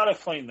 the thought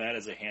of playing that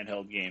as a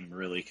handheld game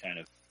really kind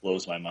of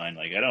blows my mind.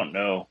 Like, I don't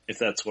know if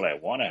that's what I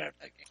want out of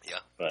that game. Yeah.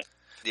 But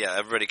yeah,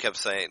 everybody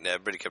kept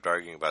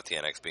arguing about the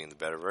NX being the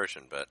better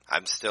version, but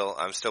I'm still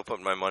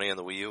putting my money on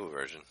the Wii U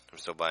version. I'm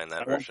still buying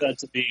that version. I want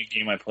that to be a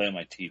game I play on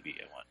my TV.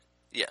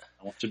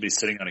 I want to be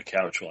sitting on a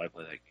couch while I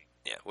play that game.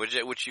 Yeah,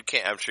 which you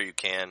can. I'm sure you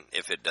can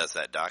if it does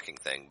that docking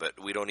thing, but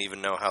we don't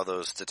even know how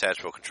those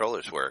detachable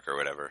controllers work or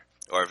whatever.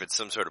 Or if it's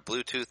some sort of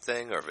Bluetooth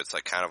thing, or if it's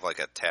like kind of like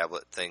a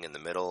tablet thing in the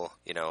middle,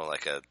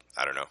 like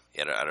I don't know.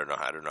 Yeah, I don't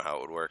know how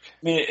it would work.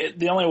 I mean,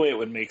 the only way it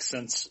would make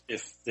sense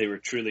if they were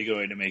truly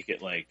going to make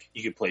it like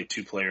you could play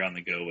 2-player on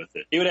the go with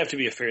it. It would have to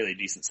be a fairly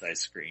decent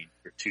sized screen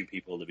for two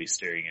people to be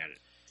staring at it.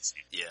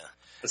 Yeah.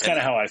 That's kind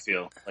of how I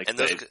feel. Like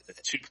the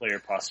 2-player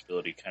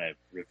possibility kind of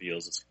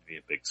reveals it's going to be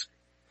a big screen.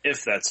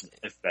 If that's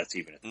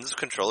even. And those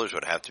controllers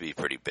would have to be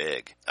pretty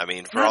big. I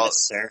mean, if you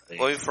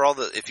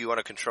want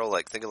to control,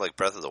 like, think of like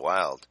Breath of the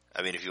Wild.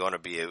 I mean, if you want to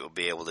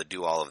be able to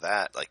do all of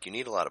that, like, you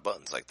need a lot of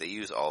buttons. Like, they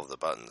use all of the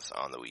buttons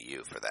on the Wii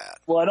U for that.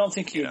 Well, I don't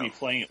think you would be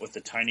playing it with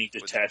the tiny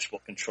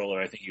detachable controller.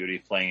 I think you would be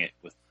playing it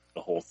with the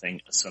whole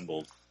thing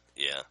assembled.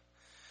 Yeah.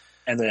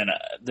 And then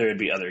there would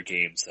be other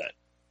games that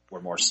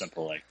were more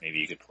simple, like maybe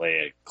you could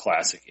play a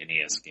classic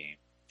NES game,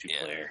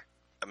 2-player. Yeah.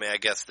 I mean, I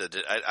guess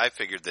I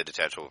figured the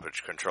detachable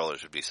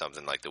controllers would be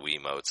something like the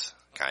Wiimotes,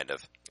 kind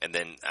of. And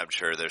then I'm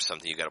sure there's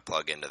something you got to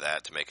plug into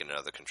that to make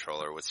another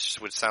controller, which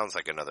sounds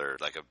like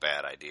a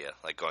bad idea.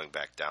 Like going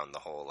back down the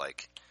whole,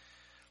 like,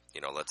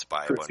 let's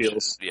buy a bunch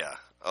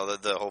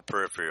of, the whole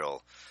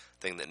peripheral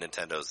thing that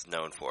Nintendo's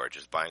known for,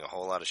 just buying a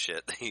whole lot of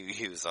shit that you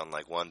use on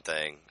like one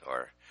thing,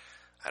 or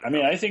I don't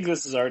know. I think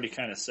this is already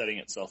kind of setting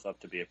itself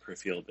up to be a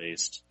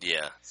peripheral-based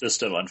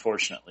system,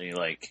 unfortunately.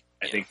 Like,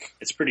 I think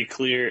it's pretty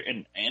clear,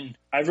 and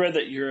I've read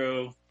that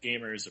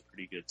Eurogamer is a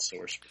pretty good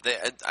source.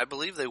 I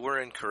believe they were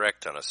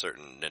incorrect on a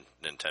certain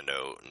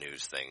Nintendo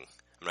news thing.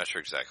 I'm not sure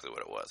exactly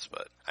what it was,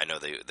 but I know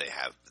they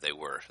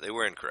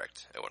were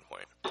incorrect at one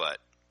point. But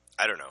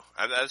I don't know.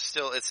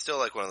 It's still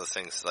like one of those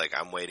things. Like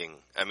I'm waiting.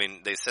 I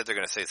mean, they said they're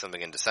going to say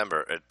something in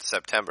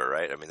September,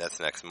 right? I mean, that's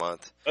next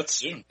month. That's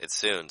soon. It's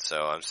soon, so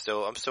I'm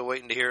still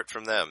waiting to hear it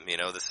from them.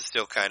 This is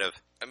still kind of.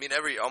 I mean,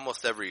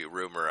 almost every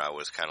rumor I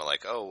was kind of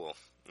like, oh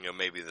well,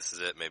 maybe this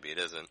is it, maybe it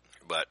isn't.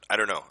 But I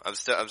don't know. I'm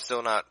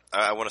still not.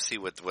 I want to see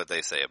what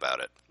they say about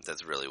it.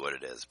 That's really what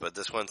it is. But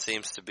this one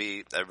seems to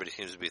be. Everybody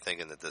seems to be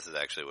thinking that this is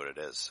actually what it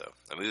is. So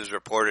I mean, it was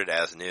reported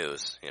as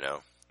news,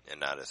 and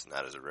not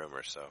as a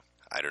rumor. So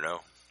I don't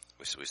know.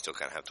 We still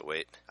kind of have to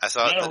wait. I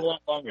saw not a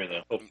lot longer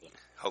though.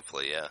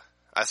 Hopefully, yeah.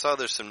 I saw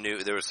there was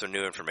some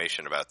new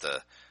information about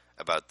the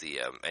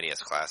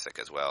NES Classic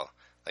as well.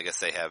 I guess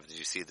they have. Did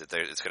you see that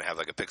it's going to have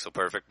like a pixel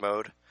perfect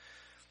mode,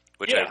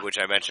 which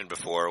I mentioned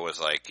before was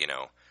like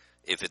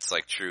if it's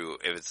like true,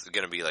 if it's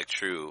going to be like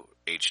true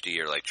HD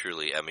or like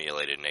truly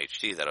emulated in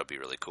HD, that'll be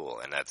really cool,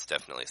 and that's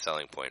definitely a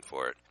selling point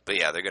for it. But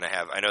yeah, they're going to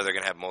have. I know they're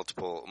going to have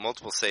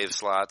multiple save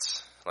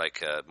slots,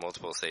 like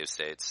multiple save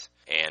states.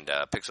 And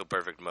pixel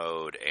perfect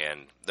mode,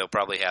 and they'll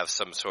probably have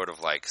some sort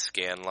of like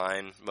scan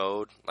line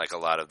mode, like a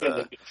lot of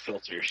the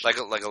filters, like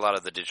a lot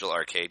of the digital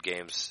arcade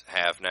games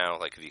have now.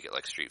 Like if you get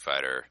like Street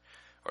Fighter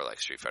or like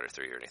Street Fighter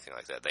 3 or anything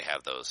like that, they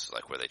have those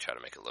like where they try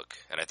to make it look.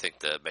 And I think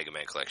the Mega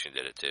Man Collection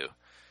did it too,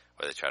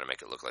 where they try to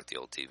make it look like the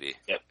old TV.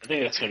 Yep, I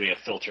think that's going to be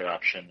a filter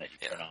option that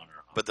you turn on or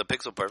off. But the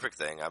pixel perfect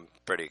thing, I'm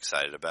pretty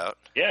excited about.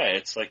 Yeah,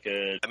 it's like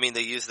I mean,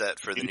 they use that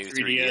for the new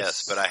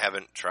 3DS, but I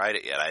haven't tried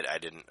it yet. I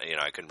didn't,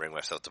 I couldn't bring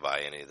myself to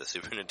buy any of the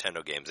Super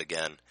Nintendo games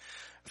again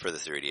for the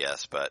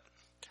 3DS. But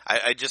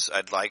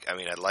I'd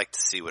like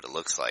to see what it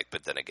looks like.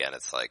 But then again,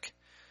 it's like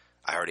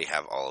I already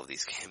have all of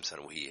these games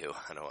on Wii U.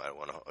 I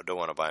don't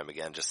want to buy them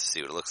again just to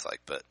see what it looks like.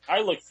 But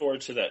I look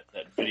forward to that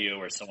video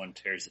where someone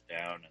tears it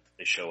down and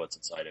they show what's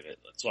inside of it.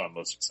 That's what I'm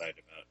most excited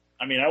about.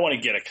 I mean,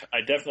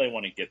 I definitely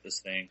want to get this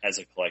thing as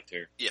a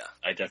collector. Yeah.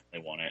 I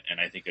definitely want it, and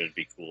I think it would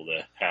be cool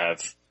to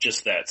have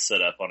just that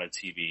set up on a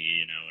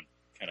TV, and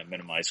kind of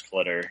minimize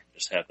clutter.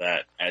 Just have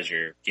that as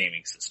your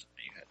gaming system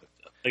that you have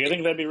hooked up. Like, I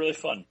think that'd be really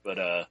fun, but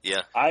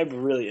yeah. I'm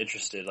really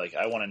interested. Like,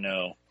 I want to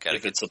know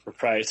if it's a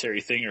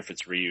proprietary thing or if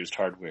it's reused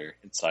hardware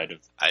inside of.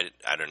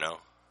 I don't know.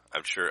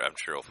 I'm sure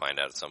we'll find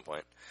out at some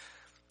point.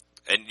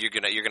 And you're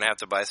gonna have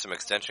to buy some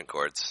extension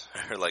cords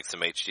or like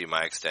some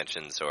HDMI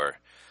extensions, or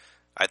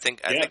I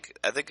think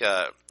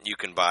you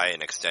can buy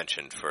an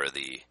extension for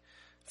the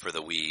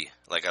Wii.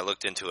 Like I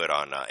looked into it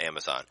on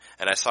Amazon,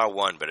 and I saw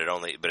one, but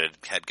it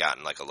had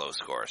gotten like a low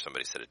score.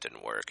 Somebody said it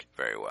didn't work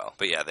very well.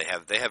 But yeah,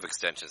 they have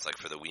extensions like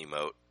for the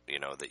Wiimote,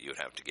 that you would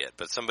have to get.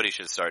 But somebody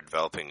should start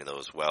developing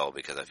those well,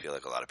 because I feel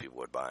like a lot of people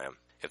would buy them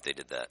if they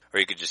did that. Or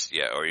you could just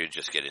get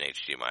an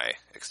HDMI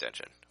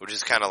extension, which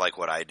is kind of like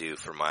what I do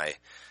for my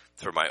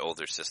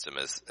older system.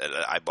 Is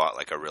I bought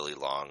like a really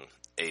long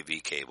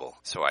AV cable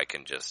so I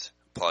can just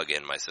plug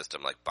in my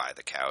system like by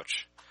the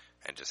couch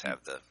and just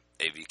have the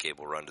AV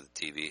cable run to the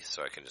TV,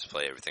 so I can just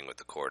play everything with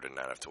the cord and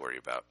not have to worry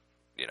about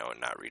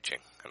it not reaching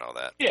and all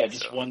that. Yeah,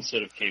 just one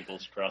set of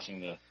cables crossing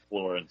the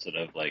floor instead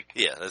of like.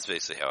 Yeah, that's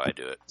basically how I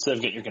do it. Instead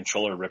of getting your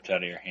controller ripped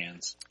out of your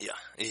hands. Yeah,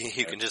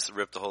 you can just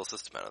rip the whole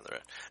system out of there.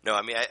 No,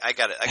 I mean I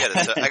got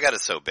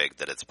it so big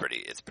that it's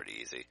pretty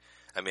easy.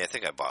 I mean, I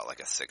think I bought like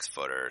a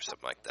 6-footer or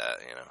something like that,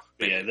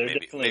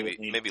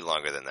 maybe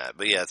longer than that.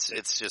 But yeah,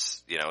 it's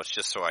just it's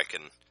just so I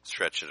can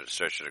stretch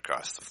it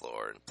across the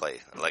floor and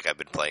play. Like I've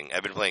been playing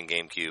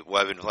GameCube.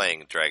 Well, I've been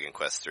playing Dragon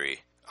Quest III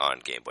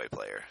on Game Boy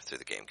Player through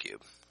the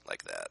GameCube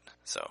like that.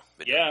 So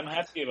yeah, I'm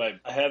happy.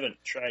 I haven't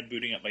tried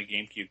booting up my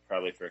GameCube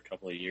probably for a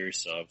couple of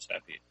years, so I was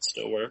happy it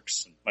still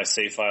works. And my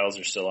save files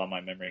are still on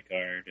my memory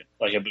card. And,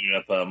 like I booted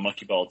up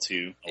Monkey Ball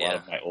 2. A lot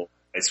of my old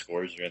high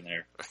scores are in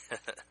there.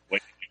 Way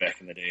back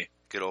in the day.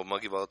 Good old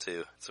Monkey Ball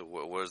 2. It's the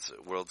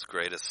world's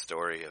greatest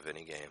story of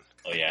any game.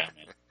 Oh yeah,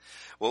 man.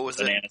 What was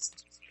bananas?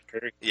 it?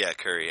 Curry. Yeah,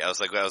 curry. I was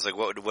like,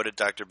 what did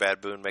Dr. Bad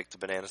Boon make the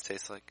bananas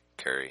taste like?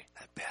 Curry.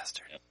 That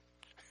bastard. Yep.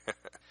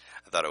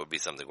 I thought it would be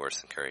something worse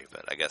than curry,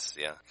 but I guess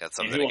got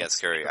something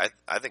against curry.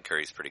 I think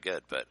curry's pretty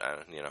good, but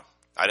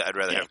I'd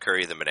rather have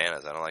curry than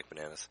bananas. I don't like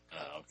bananas.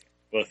 Oh, okay.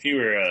 Well, if you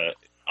were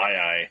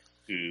II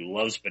who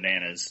loves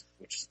bananas,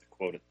 which is the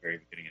quote at the very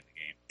beginning of the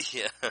game.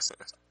 Yeah.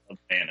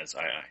 Bananas,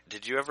 II.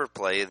 Did you ever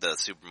play the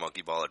Super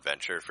Monkey Ball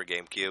Adventure for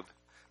GameCube?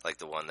 Like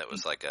the one that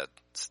was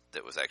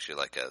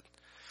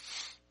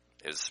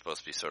it was supposed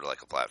to be sort of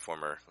like a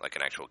platformer, like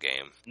an actual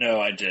game. No,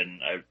 I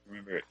didn't. I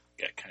remember it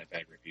got kind of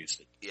bad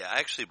reviews. Yeah, I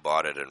actually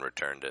bought it and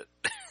returned it.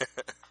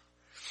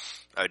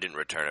 I didn't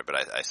return it, but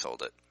I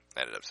sold it.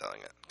 I ended up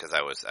selling it because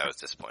I was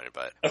disappointed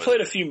by it. I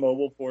played a few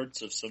mobile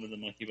ports of some of the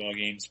Monkey Ball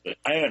games, but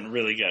I haven't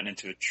really gotten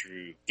into a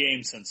true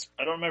game since.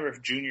 I don't remember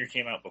if Junior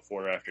came out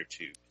before or after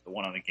 2, the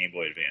one on the Game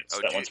Boy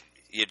Advance.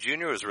 Yeah,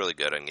 Junior was really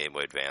good on Game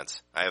Boy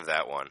Advance. I have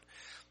that one,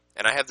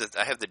 and I have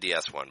the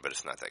DS one, but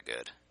it's not that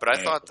good. But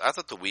I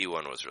thought the Wii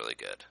one was really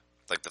good,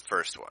 like the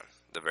first one,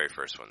 the very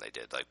first one they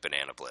did, like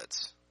Banana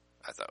Blitz.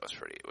 I thought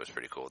it was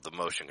pretty cool. The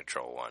motion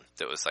control one.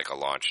 That was like a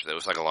launch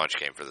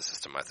game for the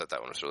system. I thought that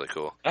one was really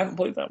cool. I haven't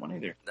played that one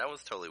either. That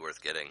one's totally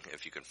worth getting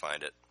if you can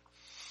find it.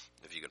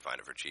 If you can find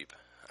it for cheap.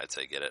 I'd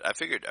say get it. I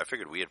figured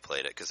we had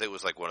played it because it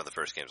was like one of the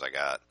first games I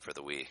got for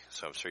the Wii,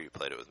 so I'm sure you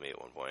played it with me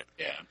at one point.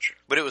 Yeah, I'm sure.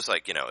 But it was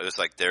like, it was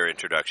like their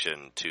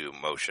introduction to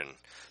motion.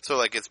 So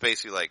like it's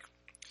basically like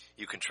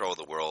you control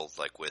the world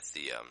like with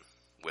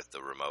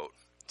the remote.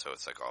 So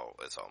it's like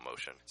it's all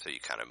motion. So you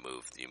kind of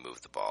move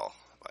the ball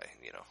by,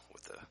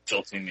 with the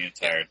tilting the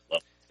entire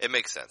level. It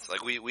makes sense.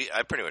 Like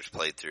I pretty much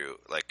played through,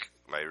 like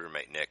my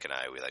roommate Nick and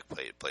we like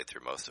played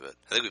through most of it.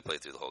 I think we played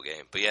through the whole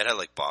game. But yeah, it had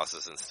like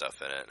bosses and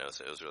stuff in it, and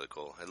it was really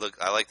cool.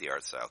 I like the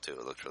art style too.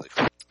 It looked really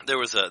cool. There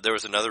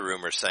was another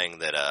rumor saying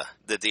that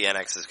the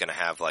NX is going to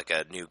have like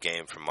a new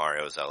game from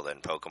Mario, Zelda,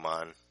 and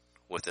Pokemon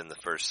within the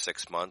first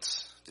 6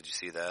 months. Did you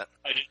see that?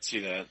 I did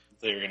see that.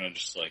 They were going to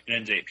just like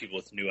inundate people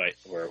with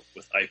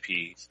with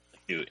IPs,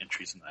 new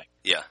entries in that.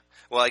 Yeah.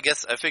 Well, I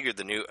guess I figured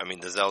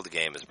the Zelda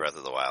game is Breath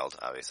of the Wild,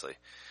 obviously.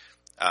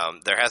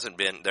 There hasn't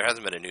been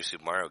a new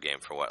Super Mario game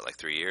for what, like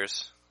 3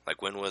 years?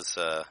 Like when was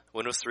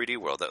 3D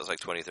World? That was like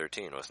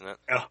 2013, wasn't it?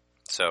 Yeah.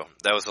 So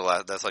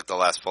that's like the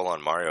last full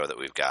on Mario that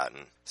we've gotten.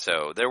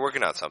 So they're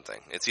working on something.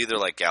 It's either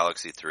like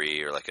Galaxy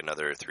 3 or like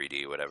another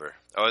 3D whatever.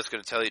 Oh, I was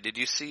going to tell you, did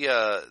you see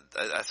I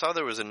saw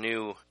there was a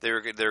new they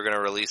were going to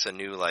release a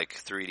new like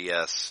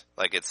 3DS,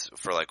 like it's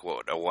for like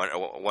what, a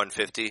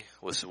 150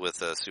 with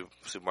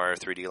Super Mario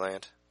 3D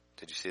Land.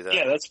 Did you see that?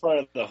 Yeah, that's part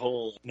of the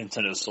whole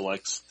Nintendo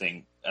Selects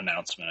thing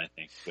announcement, I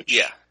think. Which,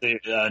 yeah.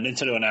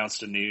 Nintendo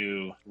announced a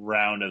new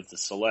round of the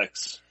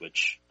Selects,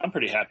 which I'm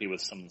pretty happy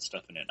with some of the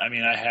stuff in it. I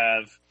mean, I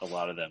have a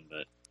lot of them,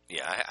 but...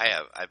 Yeah,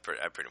 I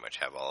pretty much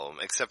have all of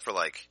them, except for,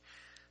 like,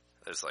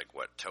 there's, like,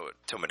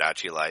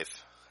 Tomodachi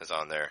Life is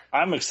on there.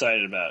 I'm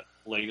excited about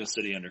Lego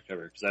City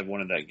Undercover, because I've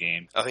wanted that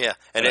game. Oh, yeah.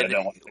 And I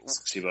don't want to pay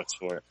 $60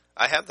 for it.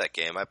 I have that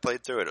game. I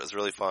played through it. It was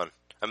really fun.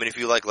 I mean, if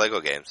you like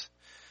Lego games...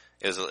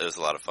 It was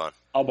a lot of fun.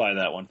 I'll buy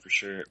that one for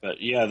sure. But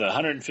yeah, the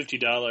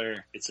 $150,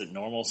 it's a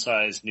normal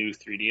size new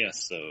 3DS,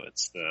 so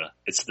it's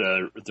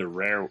the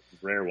rare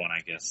one,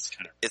 I guess.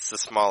 It's the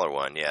smaller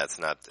one, yeah. It's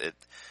not it,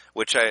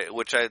 which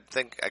I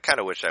think I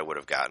kind of wish I would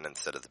have gotten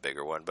instead of the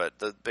bigger one, but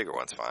the bigger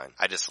one's fine.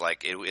 I just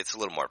like it. It's a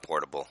little more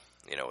portable,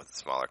 with the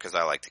smaller, because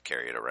I like to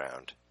carry it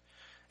around,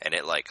 and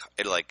it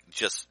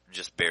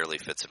just barely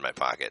fits in my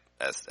pocket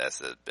as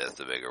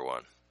the bigger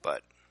one.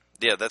 But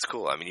yeah, that's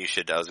cool. I mean,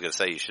 I was going to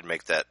say you should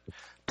make that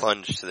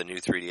plunge to the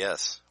new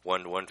 3DS.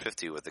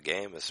 150 with the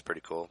game is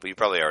pretty cool. But you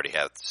probably already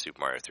have Super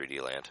Mario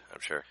 3D Land, I'm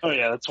sure. Oh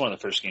yeah, that's one of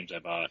the first games I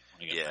bought.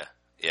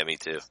 Yeah, me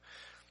too.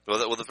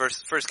 Well, the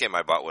first game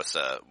I bought was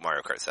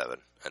Mario Kart 7,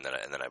 and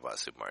then I bought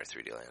Super Mario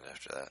 3D Land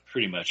after that.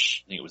 Pretty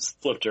much, I think it was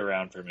flipped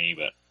around for me,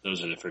 but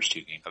those are the first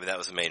two games. I mean, that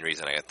was the main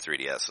reason I got the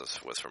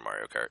 3DS was for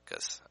Mario Kart,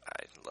 because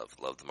I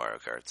love the Mario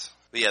Karts.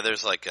 But yeah,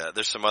 there's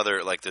there's some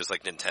other, there's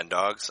like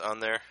Nintendogs on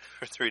there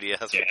for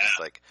 3DS, which is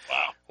like,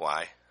 wow,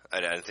 why? I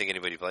didn't think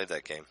anybody played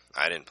that game.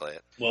 I didn't play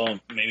it. Well,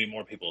 maybe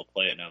more people will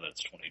play it now that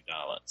it's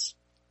 $20.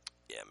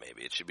 Yeah,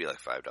 maybe it should be like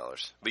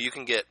 $5. But you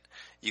can get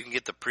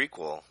the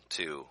prequel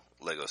to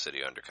Lego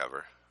City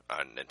Undercover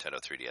on Nintendo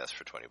 3DS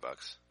for $20,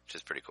 which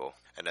is pretty cool.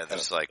 And then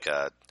there's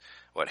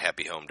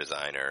Happy Home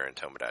Designer and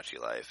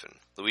Tomodachi Life, and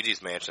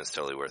Luigi's Mansion is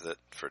totally worth it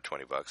for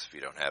 $20 if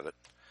you don't have it.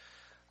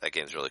 That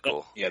game's really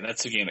cool. Yeah,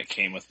 that's the game that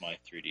came with my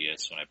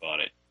 3DS when I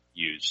bought it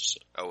used.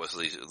 Oh, it was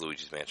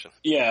Luigi's Mansion?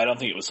 Yeah, I don't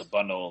think it was a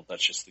bundle.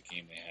 That's just the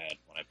game they had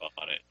when I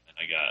bought it. And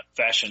I got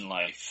Fashion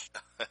Life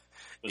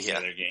was the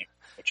other game,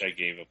 which I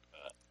gave up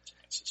to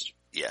my sister.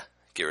 Yeah,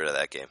 get rid of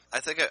that game. I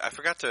think I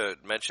forgot to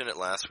mention it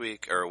last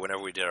week, or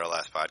whenever we did our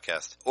last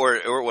podcast, or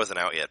it wasn't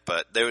out yet,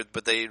 but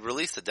they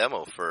released a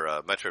demo for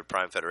Metroid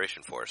Prime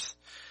Federation Force.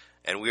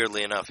 And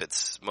weirdly enough,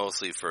 it's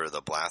mostly for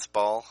the Blast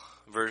Ball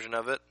version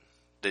of it.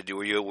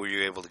 Were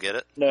you able to get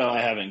it? No, I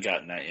haven't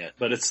gotten that yet.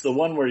 But it's the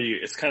one where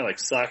it's kind of like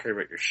soccer,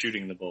 but you're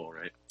shooting the ball,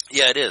 right?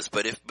 Yeah, it is.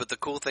 But the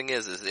cool thing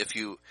is if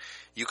you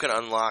can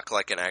unlock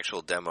like an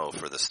actual demo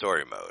for the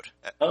story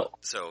mode. Oh,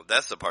 so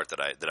that's the part that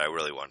I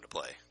really wanted to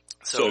play.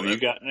 So have you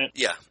gotten it?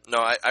 Yeah, no,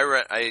 I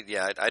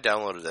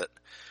downloaded it.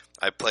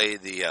 I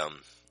played the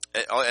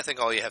I think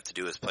all you have to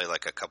do is play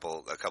like a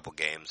couple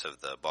games of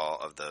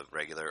the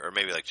regular, or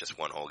maybe like just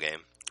one whole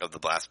game of the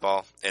Blast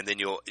Ball, and then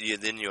you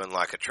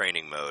unlock a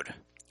training mode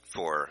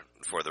for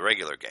the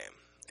regular game,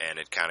 and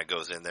it kind of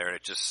goes in there and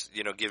it just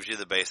gives you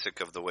the basic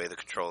of the way the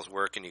controls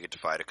work, and you get to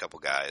fight a couple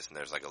guys, and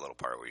there's like a little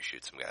part where you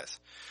shoot some guys,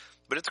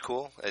 but it's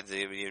cool.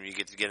 You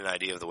get to get an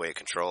idea of the way it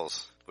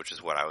controls, which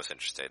is what I was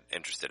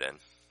interested in.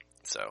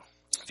 So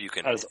if you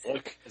can, how does it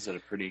look? Is it a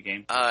pretty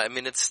game? I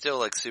mean, it's still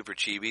like super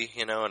chibi,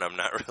 and I'm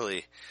not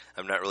really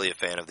a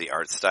fan of the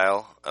art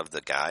style of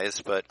the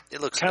guys, but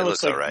it looks like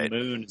all right.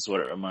 Moon is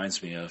what it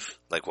reminds me of.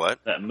 Like what?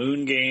 That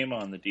Moon game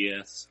on the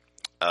DS.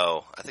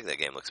 Oh, I think that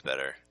game looks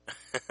better.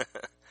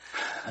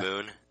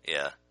 Moon,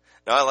 yeah.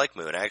 No, I like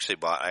Moon. I actually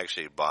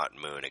bought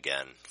Moon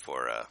again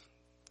for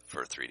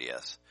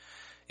 3DS,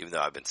 even though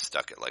I've been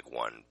stuck at like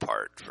one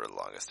part for the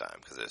longest time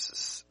because there's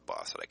this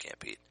boss that I can't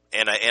beat.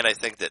 And I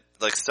think that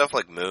like stuff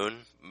like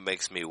Moon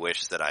makes me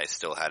wish that I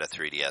still had a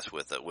 3DS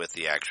with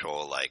the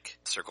actual like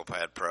Circle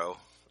Pad Pro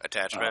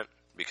attachment.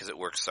 because it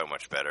works so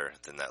much better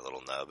than that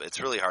little nub. It's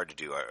really hard to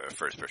do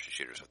first-person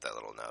shooters with that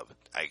little nub.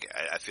 I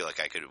feel like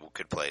I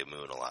could play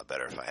Moon a lot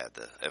better if I had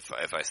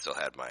if I still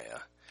had my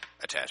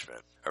attachment,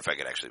 or if I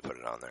could actually put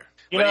it on there.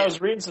 I was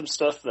reading some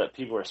stuff that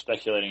people were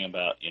speculating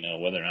about,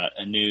 whether or not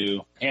a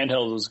new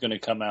handheld was going to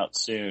come out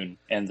soon,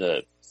 and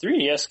the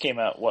 3DS came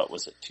out, what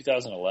was it,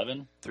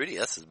 2011?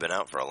 3DS has been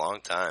out for a long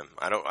time.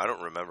 I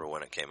don't remember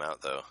when it came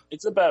out, though.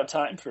 It's about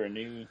time for a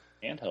new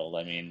handheld.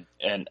 I mean,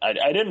 and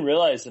I didn't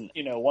realize, and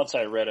once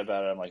I read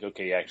about it, I'm like,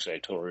 okay, actually, I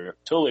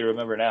totally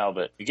remember now.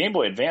 But the Game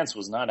Boy Advance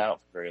was not out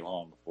for very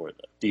long before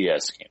the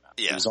DS came out.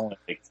 Yeah. It was only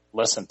like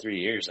less than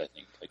 3 years, I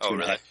think. Like 2.5.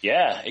 Really?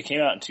 Yeah, it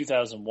came out in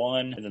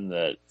 2001, and then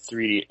the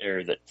 3D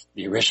or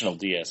the original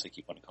DS, I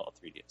keep wanting to call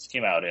it 3DS,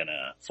 came out in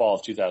fall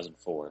of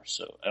 2004.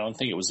 So I don't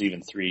think it was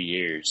even 3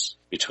 years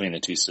between the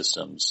two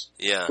systems.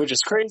 Yeah, which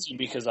is crazy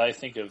because I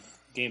think of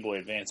Game Boy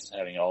Advance as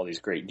having all these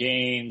great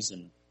games,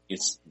 and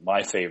it's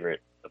my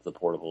favorite of the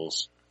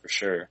portables for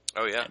sure.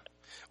 Oh yeah.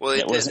 Well,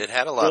 it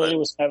had a lot really, it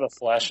was kind of a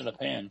flash in the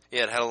pan.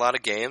 Yeah, it had a lot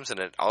of games, and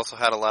it also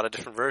had a lot of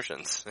different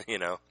versions.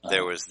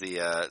 There was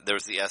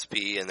the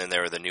SP, and then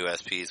there were the new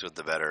SPs with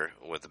the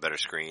better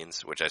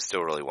screens, which I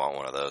still really want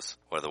one of those.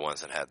 One of the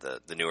ones that had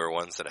the newer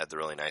ones that had the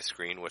really nice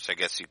screen, which I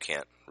guess you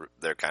can't.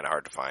 They're kind of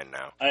hard to find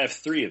now. I have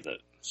 3 of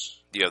those.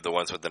 You have the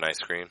ones with the nice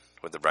screen,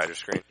 with the brighter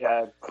screen.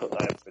 Yeah, I've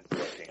been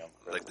collecting them.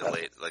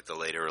 Like the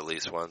later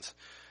release ones.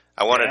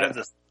 I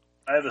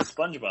have the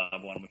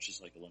SpongeBob one, which is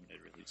like a limited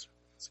release.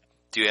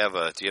 Do you have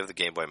the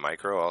Game Boy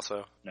Micro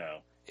also? No.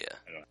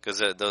 Yeah, because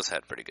those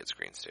had pretty good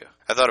screens too.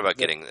 I thought about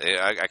getting.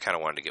 I kind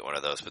of wanted to get one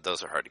of those, but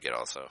those are hard to get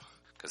also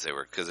because they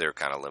were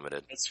kind of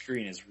limited. That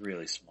screen is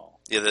really small.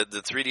 Yeah,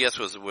 the 3DS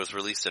was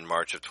released in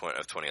March of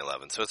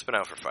 2011, so it's been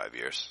out for 5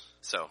 years.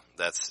 So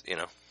that's it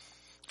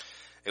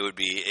would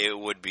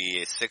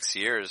be 6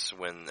 years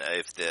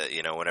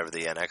whenever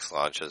the NX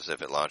launches,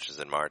 if it launches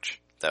in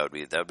March, that would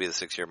be the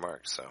 6-year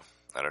mark. So.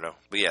 I don't know,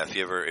 but yeah,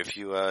 if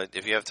you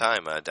have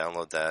time,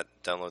 download that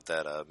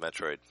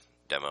Metroid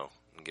demo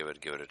and give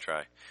it a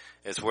try.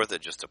 It's worth it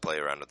just to play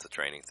around with the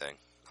training thing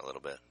a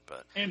little bit,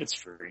 and it's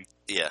free.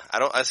 Yeah,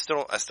 I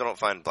still don't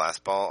find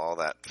Blast Ball all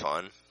that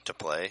fun to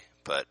play,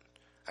 but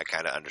I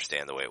kind of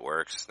understand the way it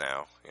works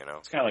now.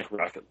 It's kind of like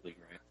Rocket League,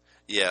 right?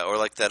 Yeah, or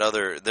like that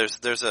other.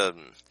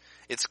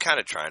 It's kind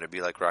of trying to be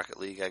like Rocket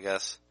League, I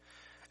guess,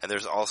 and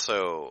there's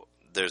also.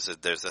 There's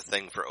a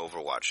thing for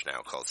Overwatch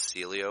now called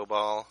Celio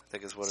Ball, I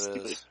think is what it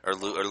is. Or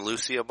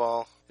Lucia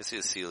Ball. Is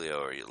it Celio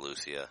or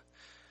Lucia?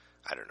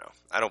 I don't know.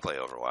 I don't play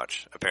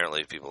Overwatch.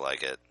 Apparently people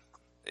like it,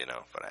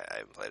 but I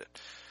haven't played it.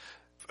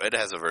 It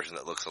has a version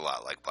that looks a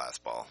lot like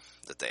Blast Ball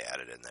that they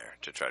added in there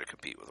to try to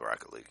compete with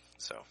Rocket League.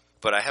 So,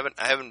 but I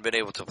haven't been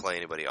able to play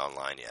anybody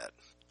online yet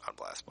on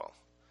Blast Ball.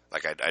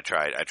 Like I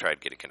tried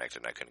getting connected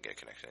and I couldn't get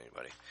connected to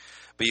anybody.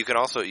 But you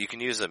can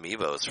use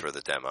amiibos for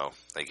the demo.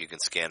 Like you can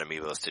scan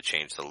amiibos to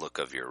change the look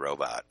of your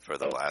robot for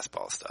the Blast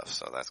Ball stuff.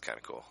 So that's kind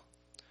of cool.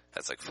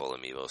 That's like full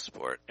amiibo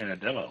support. In a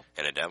demo,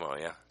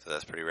 yeah. So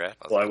that's pretty rad.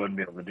 I wouldn't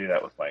be able to do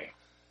that with my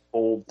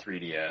old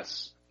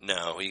 3DS.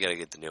 No, you gotta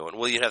get the new one.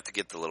 Well, you'd have to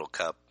get the little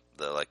cup,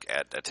 the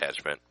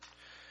attachment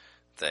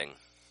thing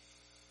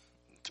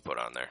to put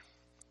on there.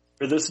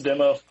 For this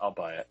demo, I'll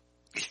buy it.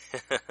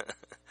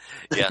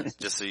 Yeah,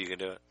 just so you can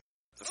do it.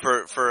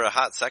 For a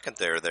hot second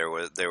there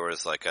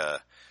was like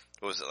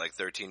what was it, like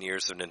 13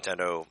 years of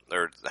Nintendo,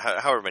 or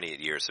however many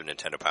years of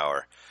Nintendo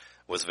Power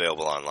was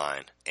available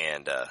online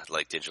and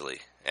like digitally,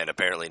 and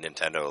apparently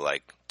Nintendo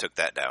took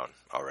that down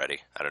already.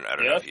 I don't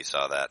know if you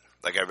saw that.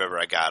 Like I remember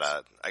I got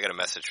a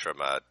message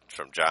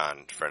from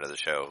John, friend of the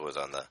show, who was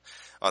on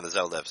the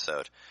Zelda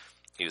episode.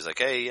 He was like,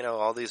 hey,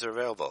 all these are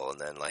available,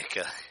 and then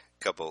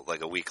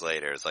a week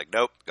later, it's like,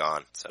 nope,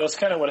 gone. So that's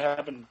kind of what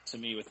happened to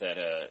me with that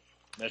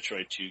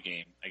Metroid 2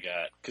 game I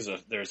got, because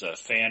there's a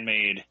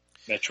fan-made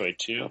Metroid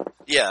 2.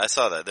 Yeah, I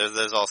saw that.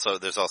 There's also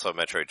a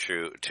Metroid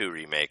 2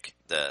 remake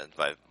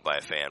by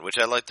a fan, which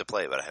I'd like to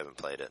play, but I haven't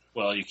played it.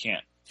 Well, you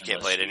can't. You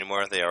can't play it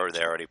anymore. They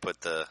already put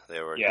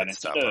Nintendo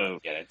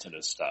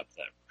stopped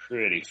that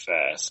pretty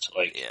fast.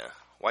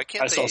 Why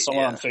can't I saw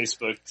someone on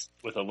Facebook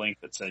with a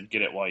link that said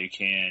 "get it while you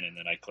can," and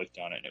then I clicked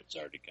on it, and it was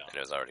already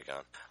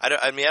gone. I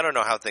don't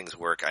know how things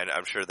work.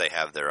 I'm sure they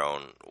have their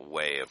own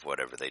way of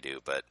whatever they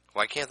do, but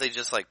why can't they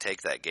just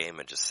take that game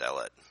and just sell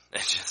it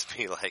and just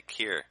be like,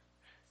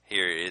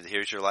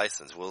 here's your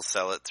license. We'll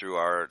sell it through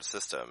our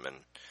system. And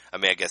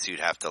I guess you'd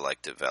have to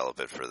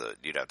develop it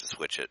you'd have to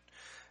switch it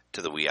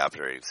to the Wii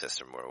operating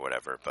system or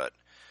whatever, but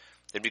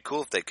it'd be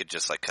cool if they could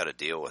just cut a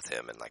deal with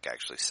him and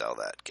actually sell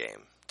that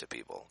game to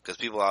people, because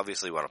people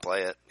obviously want to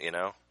play it.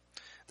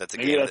 That's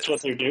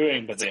what they're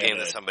doing, but it's a game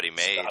that somebody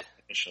made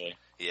initially.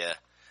 Yeah,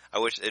 I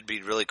wish it'd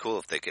be really cool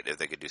if they could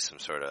do some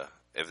sort of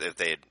if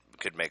they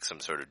could make some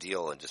sort of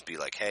deal and just be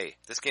like, hey,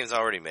 this game's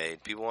already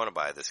made. People want to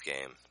buy this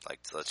game.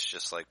 Let's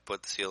just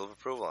put the seal of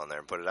approval on there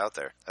and put it out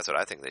there. That's what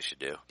I think they should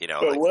do.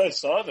 But what I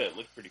saw of it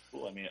looked pretty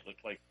cool. It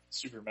looked like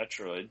Super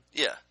Metroid.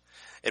 Yeah,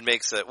 it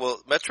makes it. Well,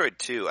 Metroid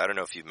 2. I don't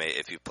know if you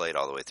played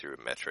all the way through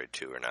Metroid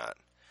 2 or not.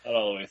 Not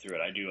all the way through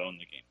it. I do own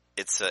the game.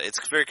 it's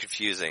very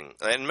confusing.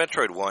 And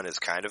Metroid 1 is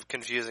kind of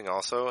confusing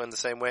also in the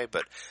same way,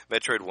 but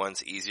Metroid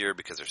 1's easier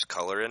because there's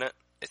color in it.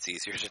 It's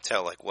easier to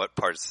tell like what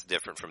part's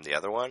different from the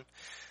other one.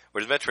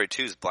 Whereas Metroid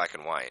 2 is black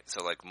and white,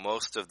 so like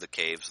most of the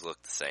caves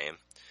look the same.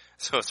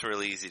 So it's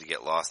really easy to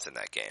get lost in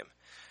that game.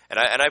 And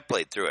I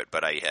played through it,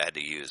 but I had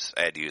to use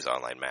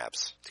online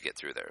maps to get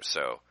through there.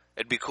 So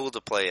it'd be cool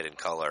to play it in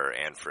color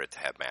and for it to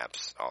have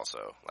maps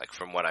also. Like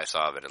from what I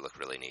saw of it, it looked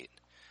really neat.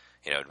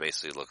 You know, it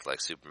basically looked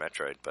like Super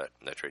Metroid, but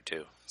Metroid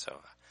 2. So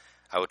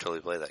I would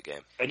totally play that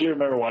game. I do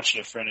remember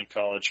watching a friend in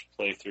college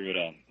play through it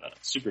on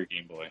Super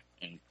Game Boy,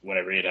 and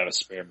whenever he'd have a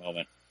spare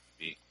moment,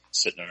 he'd be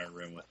sitting in our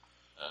room with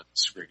a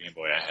Super Game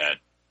Boy I had.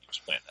 He was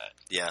playing that.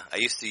 Yeah, I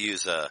used to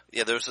use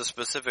there was a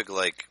specific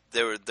like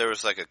there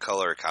was like a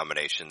color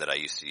combination that I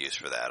used to use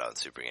for that on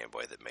Super Game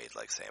Boy that made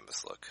like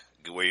Samus look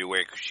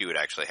where she would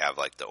actually have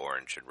like the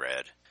orange and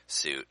red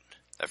suit.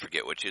 I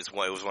forget which is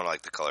one. It was one of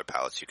like the color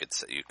palettes you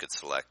could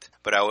select.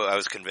 But I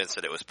was convinced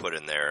that it was put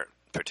in there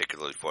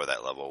particularly for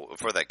that level,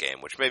 for that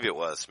game, which maybe it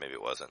was, maybe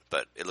it wasn't.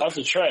 But it looked, I'll have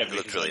to try it. It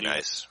looked really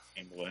nice.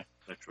 Game Boy,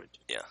 Metroid 2.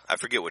 Yeah, I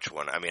forget which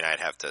one. I mean, I'd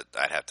have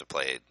to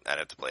play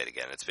it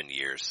again. It's been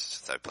years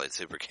since I played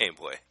Super Game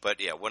Boy. But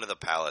yeah, one of the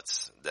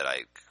palettes that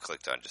I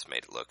clicked on just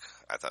made it look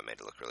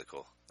really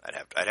cool. I'd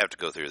have to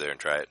go through there and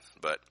try it.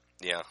 But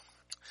yeah.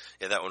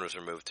 Yeah, that one was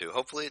removed too.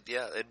 Hopefully,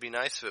 yeah, it'd be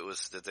nice if it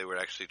was that they were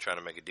actually trying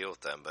to make a deal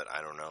with them, but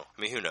I don't know.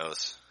 I mean, who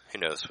knows? Who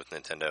knows with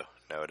Nintendo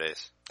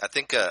nowadays? I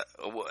think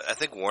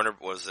Warner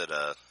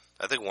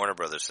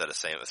Brothers said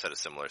a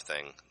similar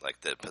thing, like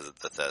that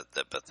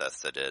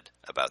Bethesda did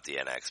about the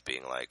NX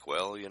being like,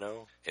 well, you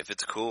know, if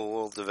it's cool,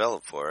 we'll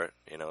develop for it.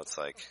 You know, it's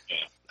like, yeah.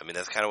 I mean,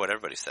 that's kind of what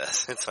everybody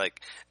says. It's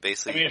like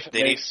basically, I mean, if it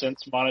makes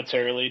sense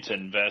monetarily to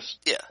invest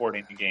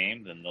supporting the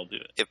game, then they'll do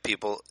it. If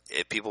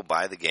people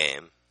buy the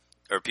game.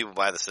 Or people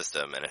buy the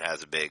system and it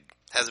has a big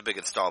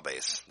install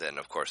base, then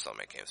of course they'll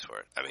make games for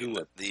it. I mean,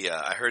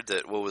 I heard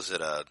that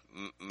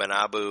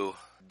Manabu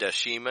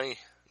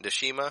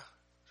Dashima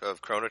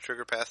of Chrono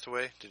Trigger passed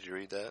away. Did you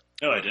read that?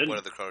 No, I didn't. One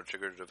of the Chrono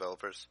Trigger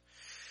developers.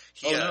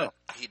 He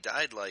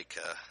died like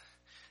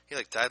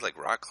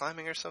rock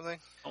climbing or something.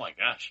 Oh my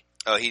gosh.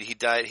 Oh, he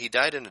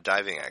died in a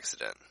diving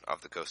accident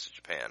off the coast of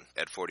Japan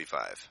at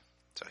 45.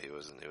 So he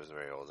wasn't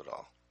very old at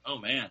all. Oh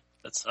man,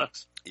 that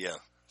sucks. Yeah.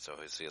 So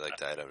he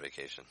died on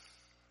vacation.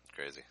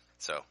 Crazy.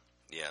 So,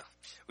 yeah.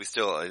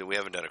 We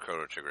haven't done a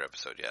Chrono Trigger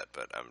episode yet,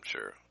 but I'm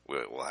sure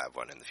we'll have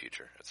one in the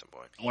future at some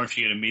point. I wonder if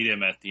you're going to meet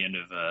him at the end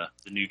of the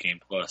New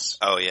Game Plus.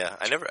 Oh, yeah.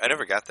 I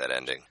never got that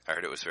ending. I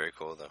heard it was very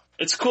cool, though.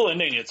 It's a cool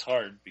ending. It's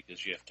hard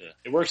because you have to...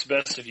 It works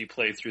best if you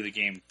play through the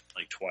game,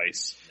 like,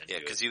 twice. Yeah,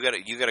 because you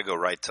gotta go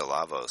right to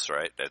Lavos,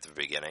 right, at the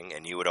beginning,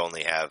 and you would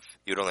only have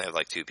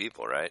like two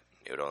people, right?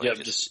 You would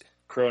only just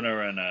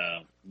Chrono and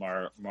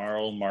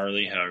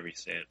Marley, however you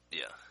say it.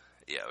 Yeah.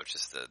 Yeah, which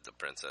is the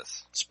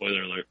princess.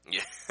 Spoiler alert.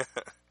 Yeah.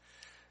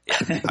 Yeah.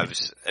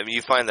 I mean,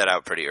 you find that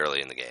out pretty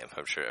early in the game.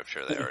 I'm sure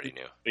they already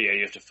knew. But yeah,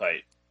 you have to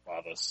fight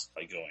Lavos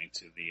by going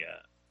to the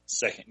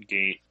second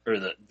gate, or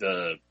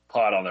the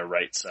pod on the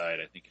right side,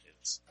 I think it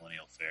is,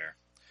 Millennial Fair.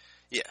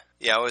 Yeah.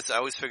 Yeah, I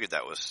always figured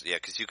that was,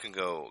 because you can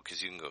go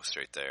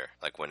straight there.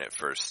 Like when you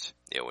first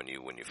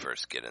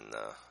get in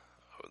the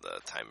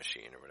time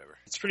machine or whatever.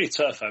 It's pretty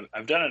tough.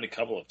 I've done it a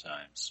couple of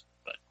times.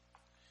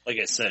 Like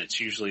I said, it's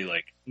usually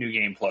like New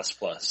Game Plus.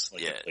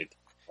 Like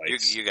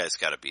you guys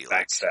got to be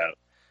maxed out.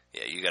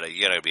 Yeah, you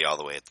gotta be all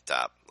the way at the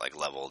top, like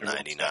level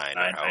 99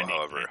 or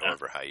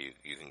however high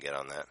you can get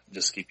on that.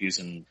 Just keep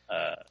using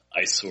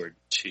Ice Sword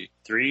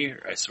 3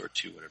 or Ice Sword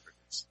 2, whatever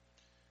it is.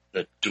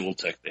 The dual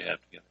tech they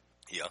have together.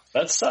 Yeah,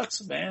 that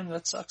sucks, man.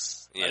 That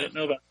sucks. Yeah. I didn't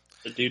know about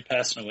the dude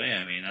passing away.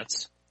 I mean,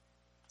 that's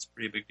a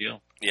pretty big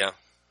deal. Yeah.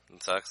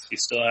 It sucks. He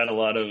still had a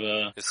lot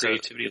of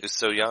creativity. He's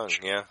so young,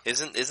 yeah.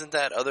 Isn't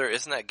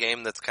that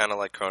game that's kind of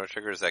like Chrono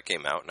Trigger? Is that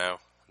game out now?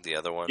 The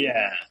other one?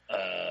 Yeah,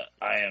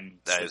 I am.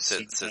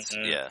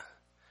 Yeah.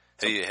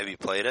 Have you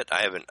played it?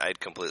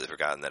 I'd completely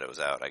forgotten that it was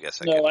out. I guess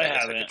I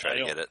haven't. I could try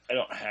to get it. I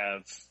don't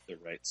have the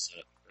right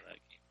setup for that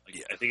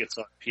game. I think it's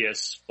on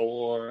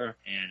PS4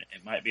 and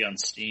it might be on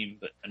Steam,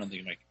 but I don't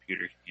think my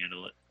computer can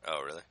handle it.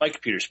 Oh, really? My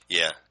computer's...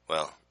 Yeah,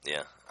 well,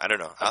 yeah. I don't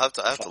know. I'll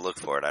have to look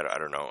for it. I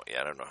don't know.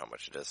 Yeah, I don't know how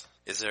much it is.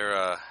 Is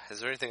there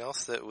anything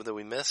else that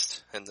we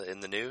missed in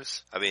the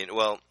news? I mean,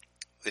 well,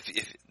 if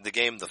the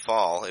game The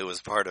Fall, it was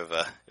part of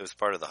the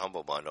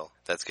Humble Bundle.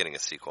 That's getting a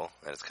sequel,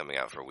 and it's coming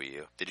out for Wii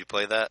U. Did you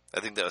play that? I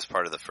think that was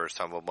part of the first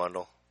Humble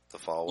Bundle. The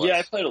Fall was. Yeah,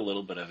 I played a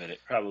little bit of it. It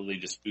probably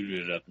just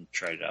booted it up and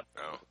tried it out.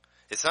 Oh,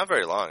 it's not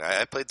very long.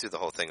 I played through the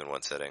whole thing in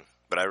one sitting.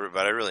 But I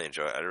really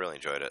enjoyed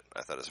it.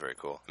 I thought it was very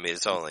cool. I mean,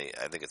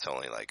 I think it's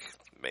only like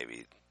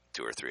maybe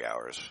 2 or 3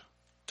 hours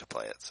to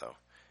play it. So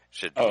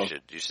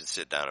you should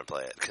sit down and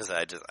play it, because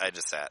I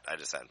just sat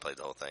and played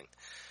the whole thing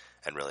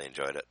and really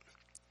enjoyed it.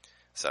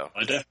 So I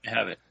definitely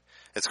have it.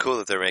 It's cool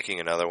that they're making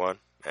another one,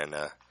 and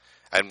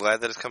I'm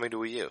glad that it's coming to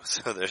Wii U.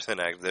 So there's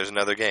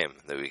another game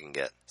that we can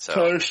get. So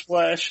Color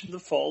Splash in the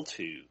Fall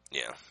 2.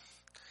 Yeah.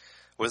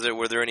 Were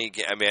there any?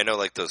 I mean, I know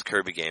like those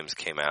Kirby games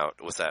came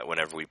out. Was that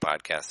whenever we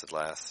podcasted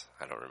last?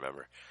 I don't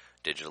remember.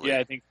 digitally. Yeah,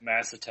 I think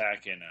Mass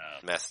Attack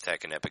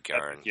and Epic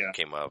Yarn yeah.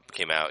 came out.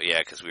 Yeah,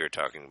 because we were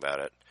talking about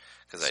it.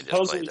 Because I just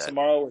Supposedly played that.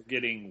 tomorrow we're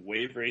getting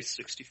Wave Race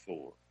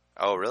 64.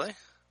 Oh, really?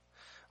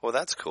 Well,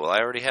 that's cool. I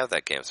already have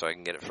that game, so I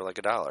can get it for like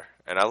 $1,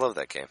 and I love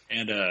that game.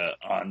 And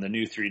on the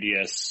new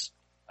 3DS,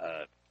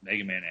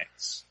 Mega Man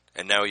X.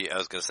 And now I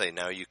was going to say,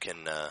 now you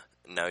can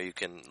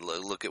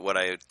look at what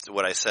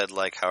I said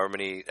like however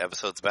many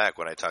episodes back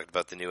when I talked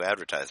about the new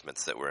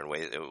advertisements that were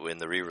in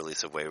the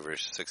re-release of Wave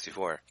Race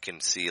 64. You can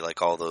see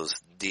like all those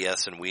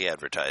DS and Wii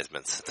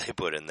advertisements that they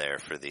put in there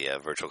for the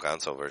Virtual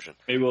Console version.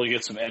 Maybe we'll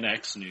get some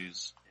NX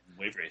news in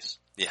Wave Race.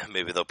 Yeah,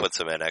 maybe they'll put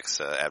some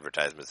NX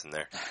advertisements in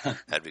there.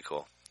 That'd be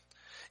cool.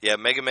 Yeah,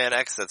 Mega Man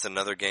X, that's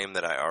another game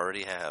that I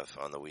already have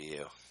on the Wii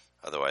U.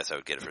 Otherwise, I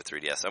would get it for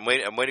 3DS. I'm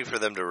waiting for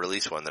them to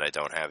release one that I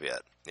don't have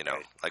yet. You know,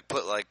 Right.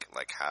 put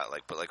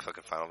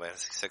fucking Final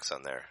Fantasy VI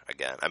on there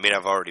again. I mean,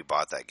 I've already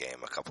bought that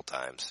game a couple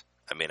times.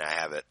 I mean, I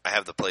have it. I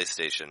have the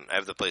PlayStation. I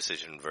have the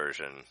PlayStation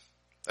version.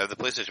 I have the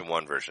PlayStation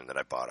 1 version that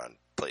I bought on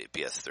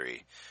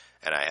PS3.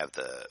 And I have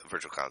the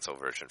Virtual Console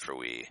version for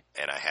Wii,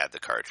 and I had the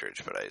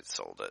cartridge, but I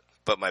sold it.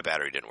 But my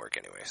battery didn't work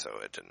anyway, so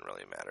it didn't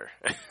really matter.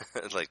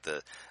 Like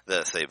the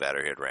save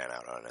battery had ran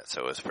out on it,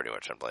 so it was pretty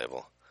much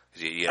unplayable.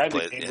 I have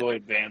the Game Boy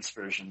Advance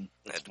version.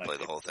 I had to play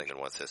the whole thing in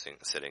one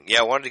sitting. Yeah,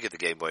 I wanted to get the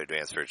Game Boy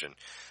Advance version,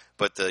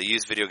 but the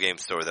used video game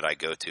store that I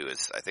go to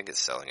I think it's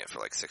selling it for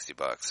like $60.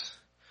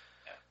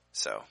 Yeah.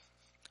 So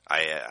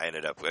I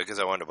ended up, because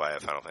I wanted to buy a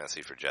Final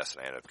Fantasy for Jess,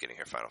 and I ended up getting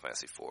her Final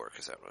Fantasy 4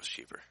 because that was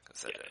cheaper.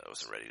 Because I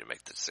wasn't ready to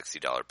make the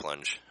 $60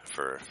 plunge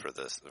for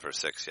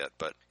 6 yet.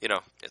 But you know,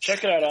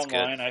 check it out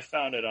online. Good. I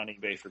found it on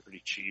eBay for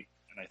pretty cheap,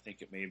 and I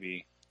think it may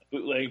be a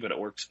bootleg, but it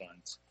works fine.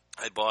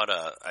 I bought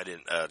I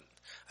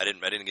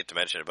didn't get to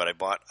mention it, but I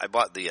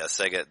bought the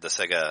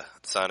Sega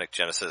Sonic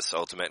Genesis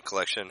Ultimate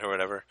Collection or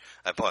whatever.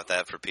 I bought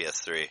that for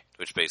PS3,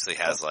 which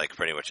basically has like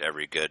pretty much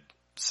every good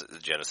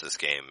Genesis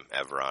game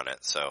ever on it.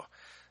 So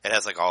it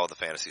has like all the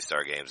Phantasy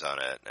Star games on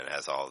it, and it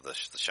has all of the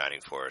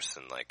Shining Force,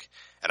 and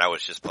I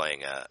was just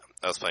playing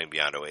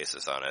Beyond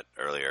Oasis on it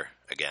earlier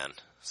again.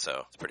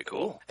 So it's pretty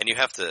cool. And you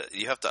have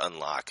to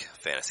unlock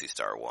Phantasy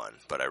Star 1,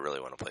 but I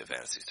really want to play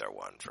Phantasy Star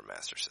 1 for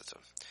Master System,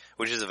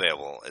 which is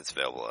available. It's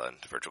available on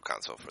Virtual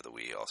Console for the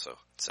Wii also.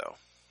 So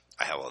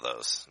I have all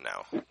those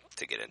now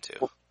to get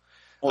into.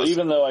 Well,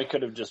 even though I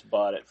could have just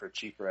bought it for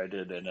cheaper, I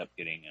did end up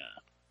getting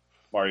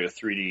Mario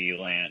 3D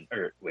Land.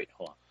 Or wait,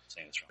 hold on. I'm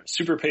saying this wrong.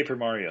 Super Paper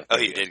Mario. Oh,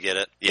 you did get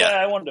it? Yeah,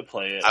 I wanted to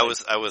play it. I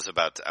was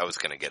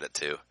going to get it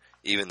too.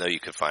 Even though you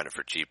could find it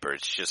for cheaper,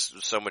 it's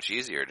just so much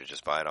easier to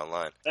just buy it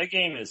online. That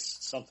game is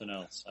something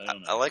else. I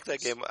don't know. I like that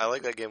game. I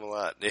like that game a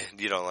lot.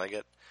 You don't like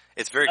it?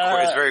 It's very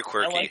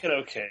quirky. I like it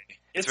okay.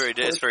 It's very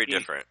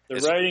different. The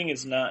writing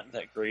is not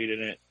that great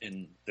in it,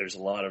 and there's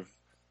a lot of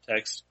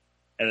text.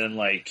 And then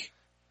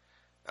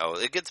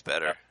it gets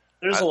better.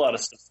 There's a lot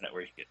of stuff in it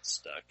where you get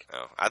stuck.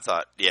 Oh, I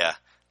thought, yeah.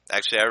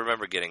 Actually, I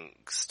remember getting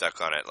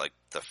stuck on it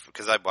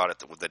because I bought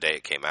it the day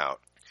it came out,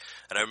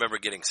 and I remember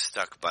getting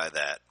stuck by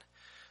that.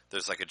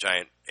 There's like a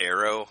giant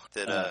arrow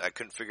that I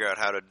couldn't figure out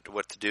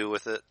what to do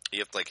with it. You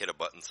have to hit a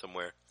button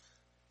somewhere.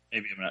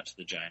 Maybe I'm not to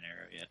the giant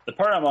arrow yet. The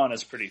part I'm on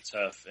is pretty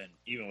tough, and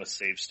even with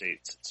save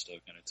states, it's still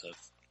kind of tough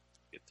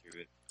to get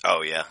through it.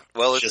 Oh yeah,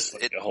 well it's just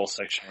a whole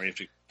section where you have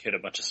to hit a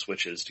bunch of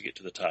switches to get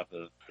to the top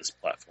of this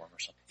platform or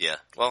something. Yeah,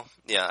 well,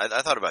 yeah,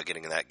 I thought about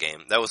getting in that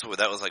game. That was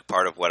like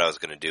part of what I was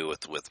going to do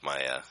with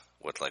my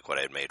what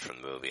I had made from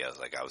the movie. I was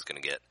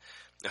going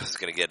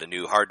to get a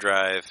new hard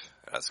drive.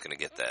 I was going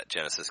to get that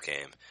Genesis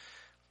game.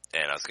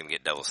 And I was going to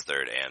get Devil's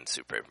Third and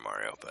Super Paper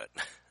Mario, but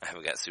I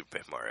haven't got Super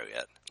Paper Mario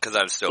yet. Because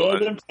I'm still... Well,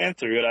 I've been playing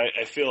through it.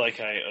 I feel like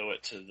I owe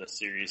it to the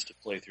series to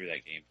play through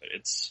that game, but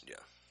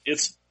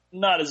it's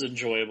not as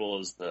enjoyable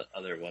as the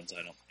other ones,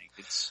 I don't think.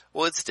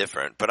 It's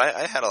different, but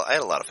I had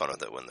a lot of fun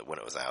with it when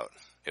it was out.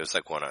 It was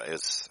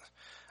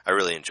I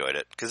really enjoyed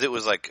it, because it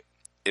was like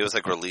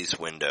release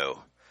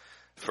window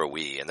for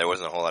Wii, and there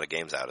wasn't a whole lot of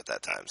games out at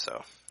that time,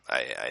 so...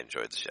 I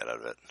enjoyed the shit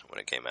out of it when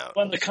it came out.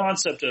 Well, the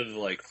concept of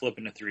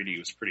flipping to 3D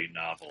was pretty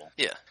novel.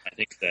 Yeah, I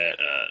think that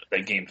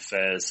that game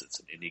Fez, it's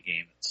an indie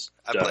game.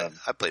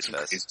 I played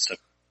Fez.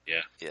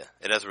 Yeah,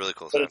 it has a really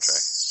cool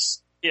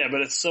soundtrack.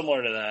 But it's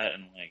similar to that,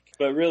 and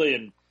but really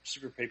in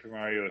Super Paper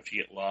Mario, if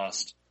you get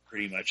lost,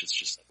 pretty much it's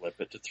just flip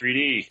it to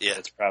 3D. Yeah,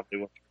 that's probably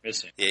what you're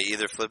missing. Yeah,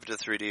 either flip it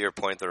to 3D or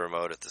point the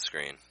remote at the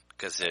screen.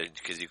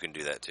 Because you can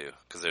do that too.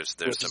 Because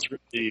there's some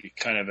really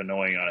kind of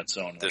annoying on its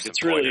own. There's some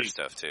pointer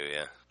stuff too.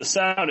 Yeah. The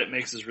sound it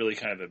makes is really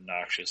kind of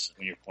obnoxious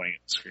when you're pointing at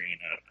the screen.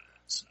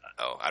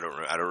 I don't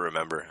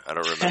remember. I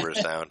don't remember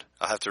the sound.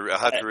 I'll have to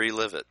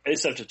relive it. I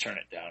just have to turn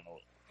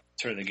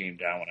the game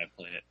down when I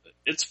play it. But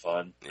it's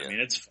fun. Yeah. I mean,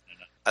 it's fun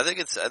enough. I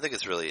think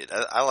it's really.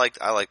 I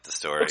like the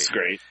story. It's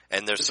great.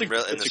 And there's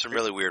some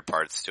really weird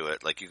parts to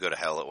it. Like you go to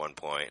hell at one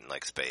point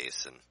and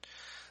space and.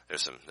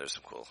 There's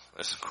some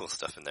cool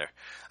stuff in there.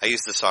 I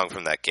used the song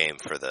from that game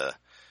for the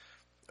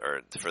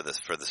WART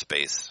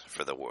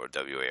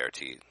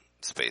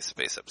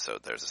space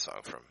episode. There's a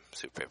song from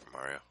Super Paper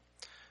Mario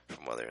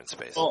from while they're in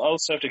space. Well, I'll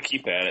also have to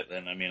keep at it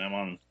then. I mean,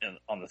 I'm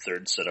on the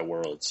third set of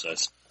worlds, so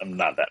I'm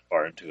not that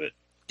far into it.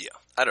 Yeah,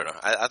 I don't know.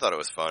 I thought it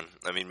was fun.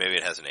 I mean, maybe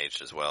it hasn't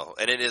aged as well,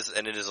 and it is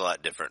a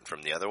lot different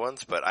from the other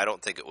ones. But I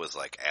don't think it was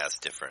like as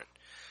different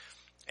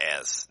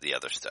as the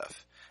other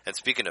stuff. And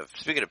speaking of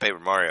Paper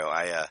Mario,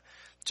 I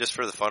just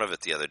for the fun of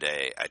it the other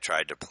day, I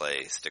tried to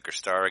play Sticker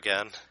Star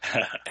again,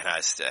 and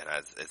I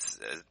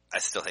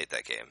still hate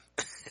that game.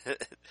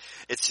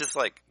 It's just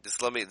like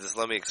just let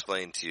me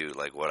explain to you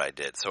like what I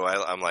did. So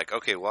I'm like,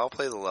 okay, well I'll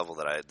play the level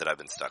that I've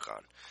been stuck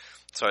on.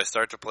 So I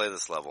start to play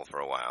this level for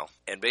a while,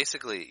 and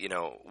basically, you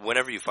know,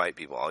 whenever you fight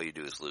people, all you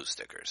do is lose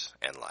stickers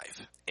and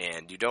life,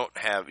 and you don't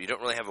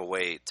really have a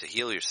way to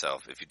heal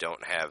yourself if you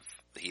don't have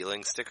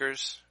healing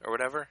stickers or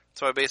whatever.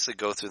 So I basically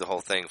go through the whole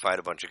thing, fight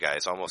a bunch of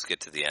guys, almost get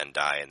to the end,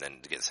 die, and then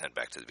get sent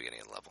back to the beginning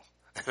of the level.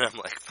 And I'm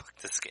like, fuck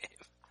this game.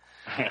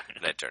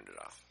 And I turned it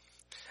off.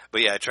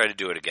 But yeah, I tried to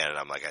do it again, and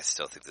I'm like, I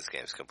still think this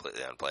game is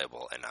completely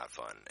unplayable and not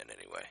fun in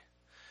any way.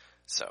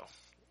 So,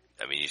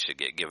 I mean, you should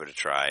give it a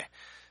try,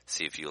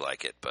 see if you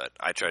like it. But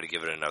I tried to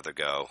give it another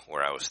go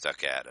where I was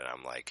stuck at, and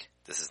I'm like,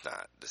 this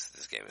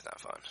game is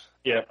not fun.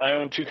 Yeah, I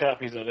own 2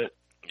 copies of it.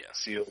 Yeah.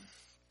 Sealed.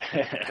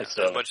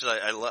 So, as much as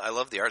I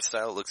love the art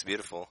style, it looks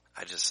beautiful.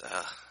 I just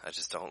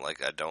don't like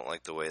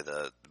the way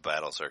the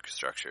battles are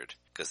structured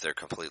because they're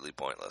completely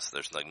pointless.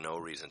 There's like no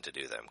reason to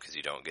do them because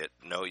you get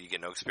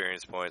no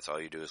experience points. All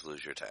you do is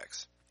lose your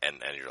attacks and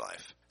your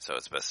life. So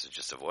it's best to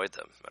just avoid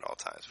them at all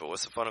times. But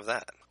what's the fun of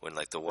that when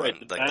like the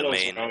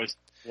main are always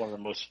one of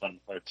the most fun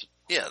parts.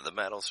 Yeah, the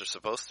battles are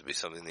supposed to be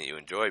something that you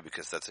enjoy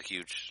because that's a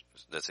huge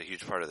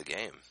part of the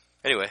game.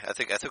 Anyway, I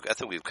think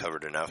we've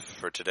covered enough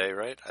for today,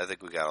 right? I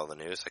think we got all the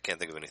news. I can't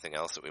think of anything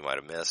else that we might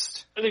have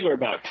missed. I think we're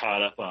about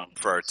caught up on.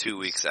 For our 2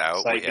 weeks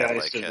out, we had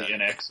like the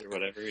NX or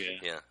whatever. Yeah.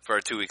 Yeah. For our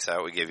 2 weeks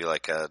out, we gave you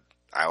like a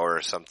hour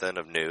or something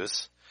of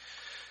news.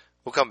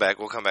 We'll come back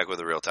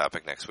with a real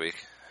topic next week.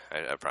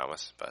 I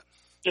promise. But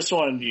just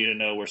wanted you to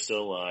know we're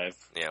still alive.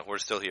 Yeah, we're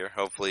still here.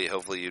 Hopefully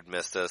you'd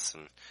missed us,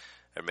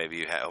 or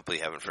maybe hopefully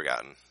you haven't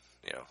forgotten.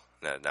 You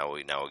know, now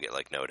we'll get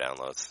like no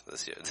downloads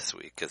this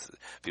week because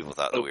people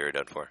thought that we were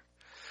done for.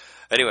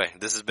 Anyway,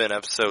 this has been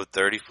episode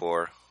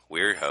 34.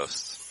 We're your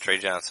hosts, Trey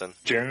Johnson,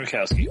 Jeremy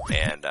Mikowski,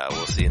 and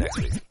we'll see you next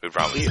week. We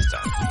promise this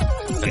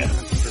time.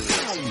 Yeah.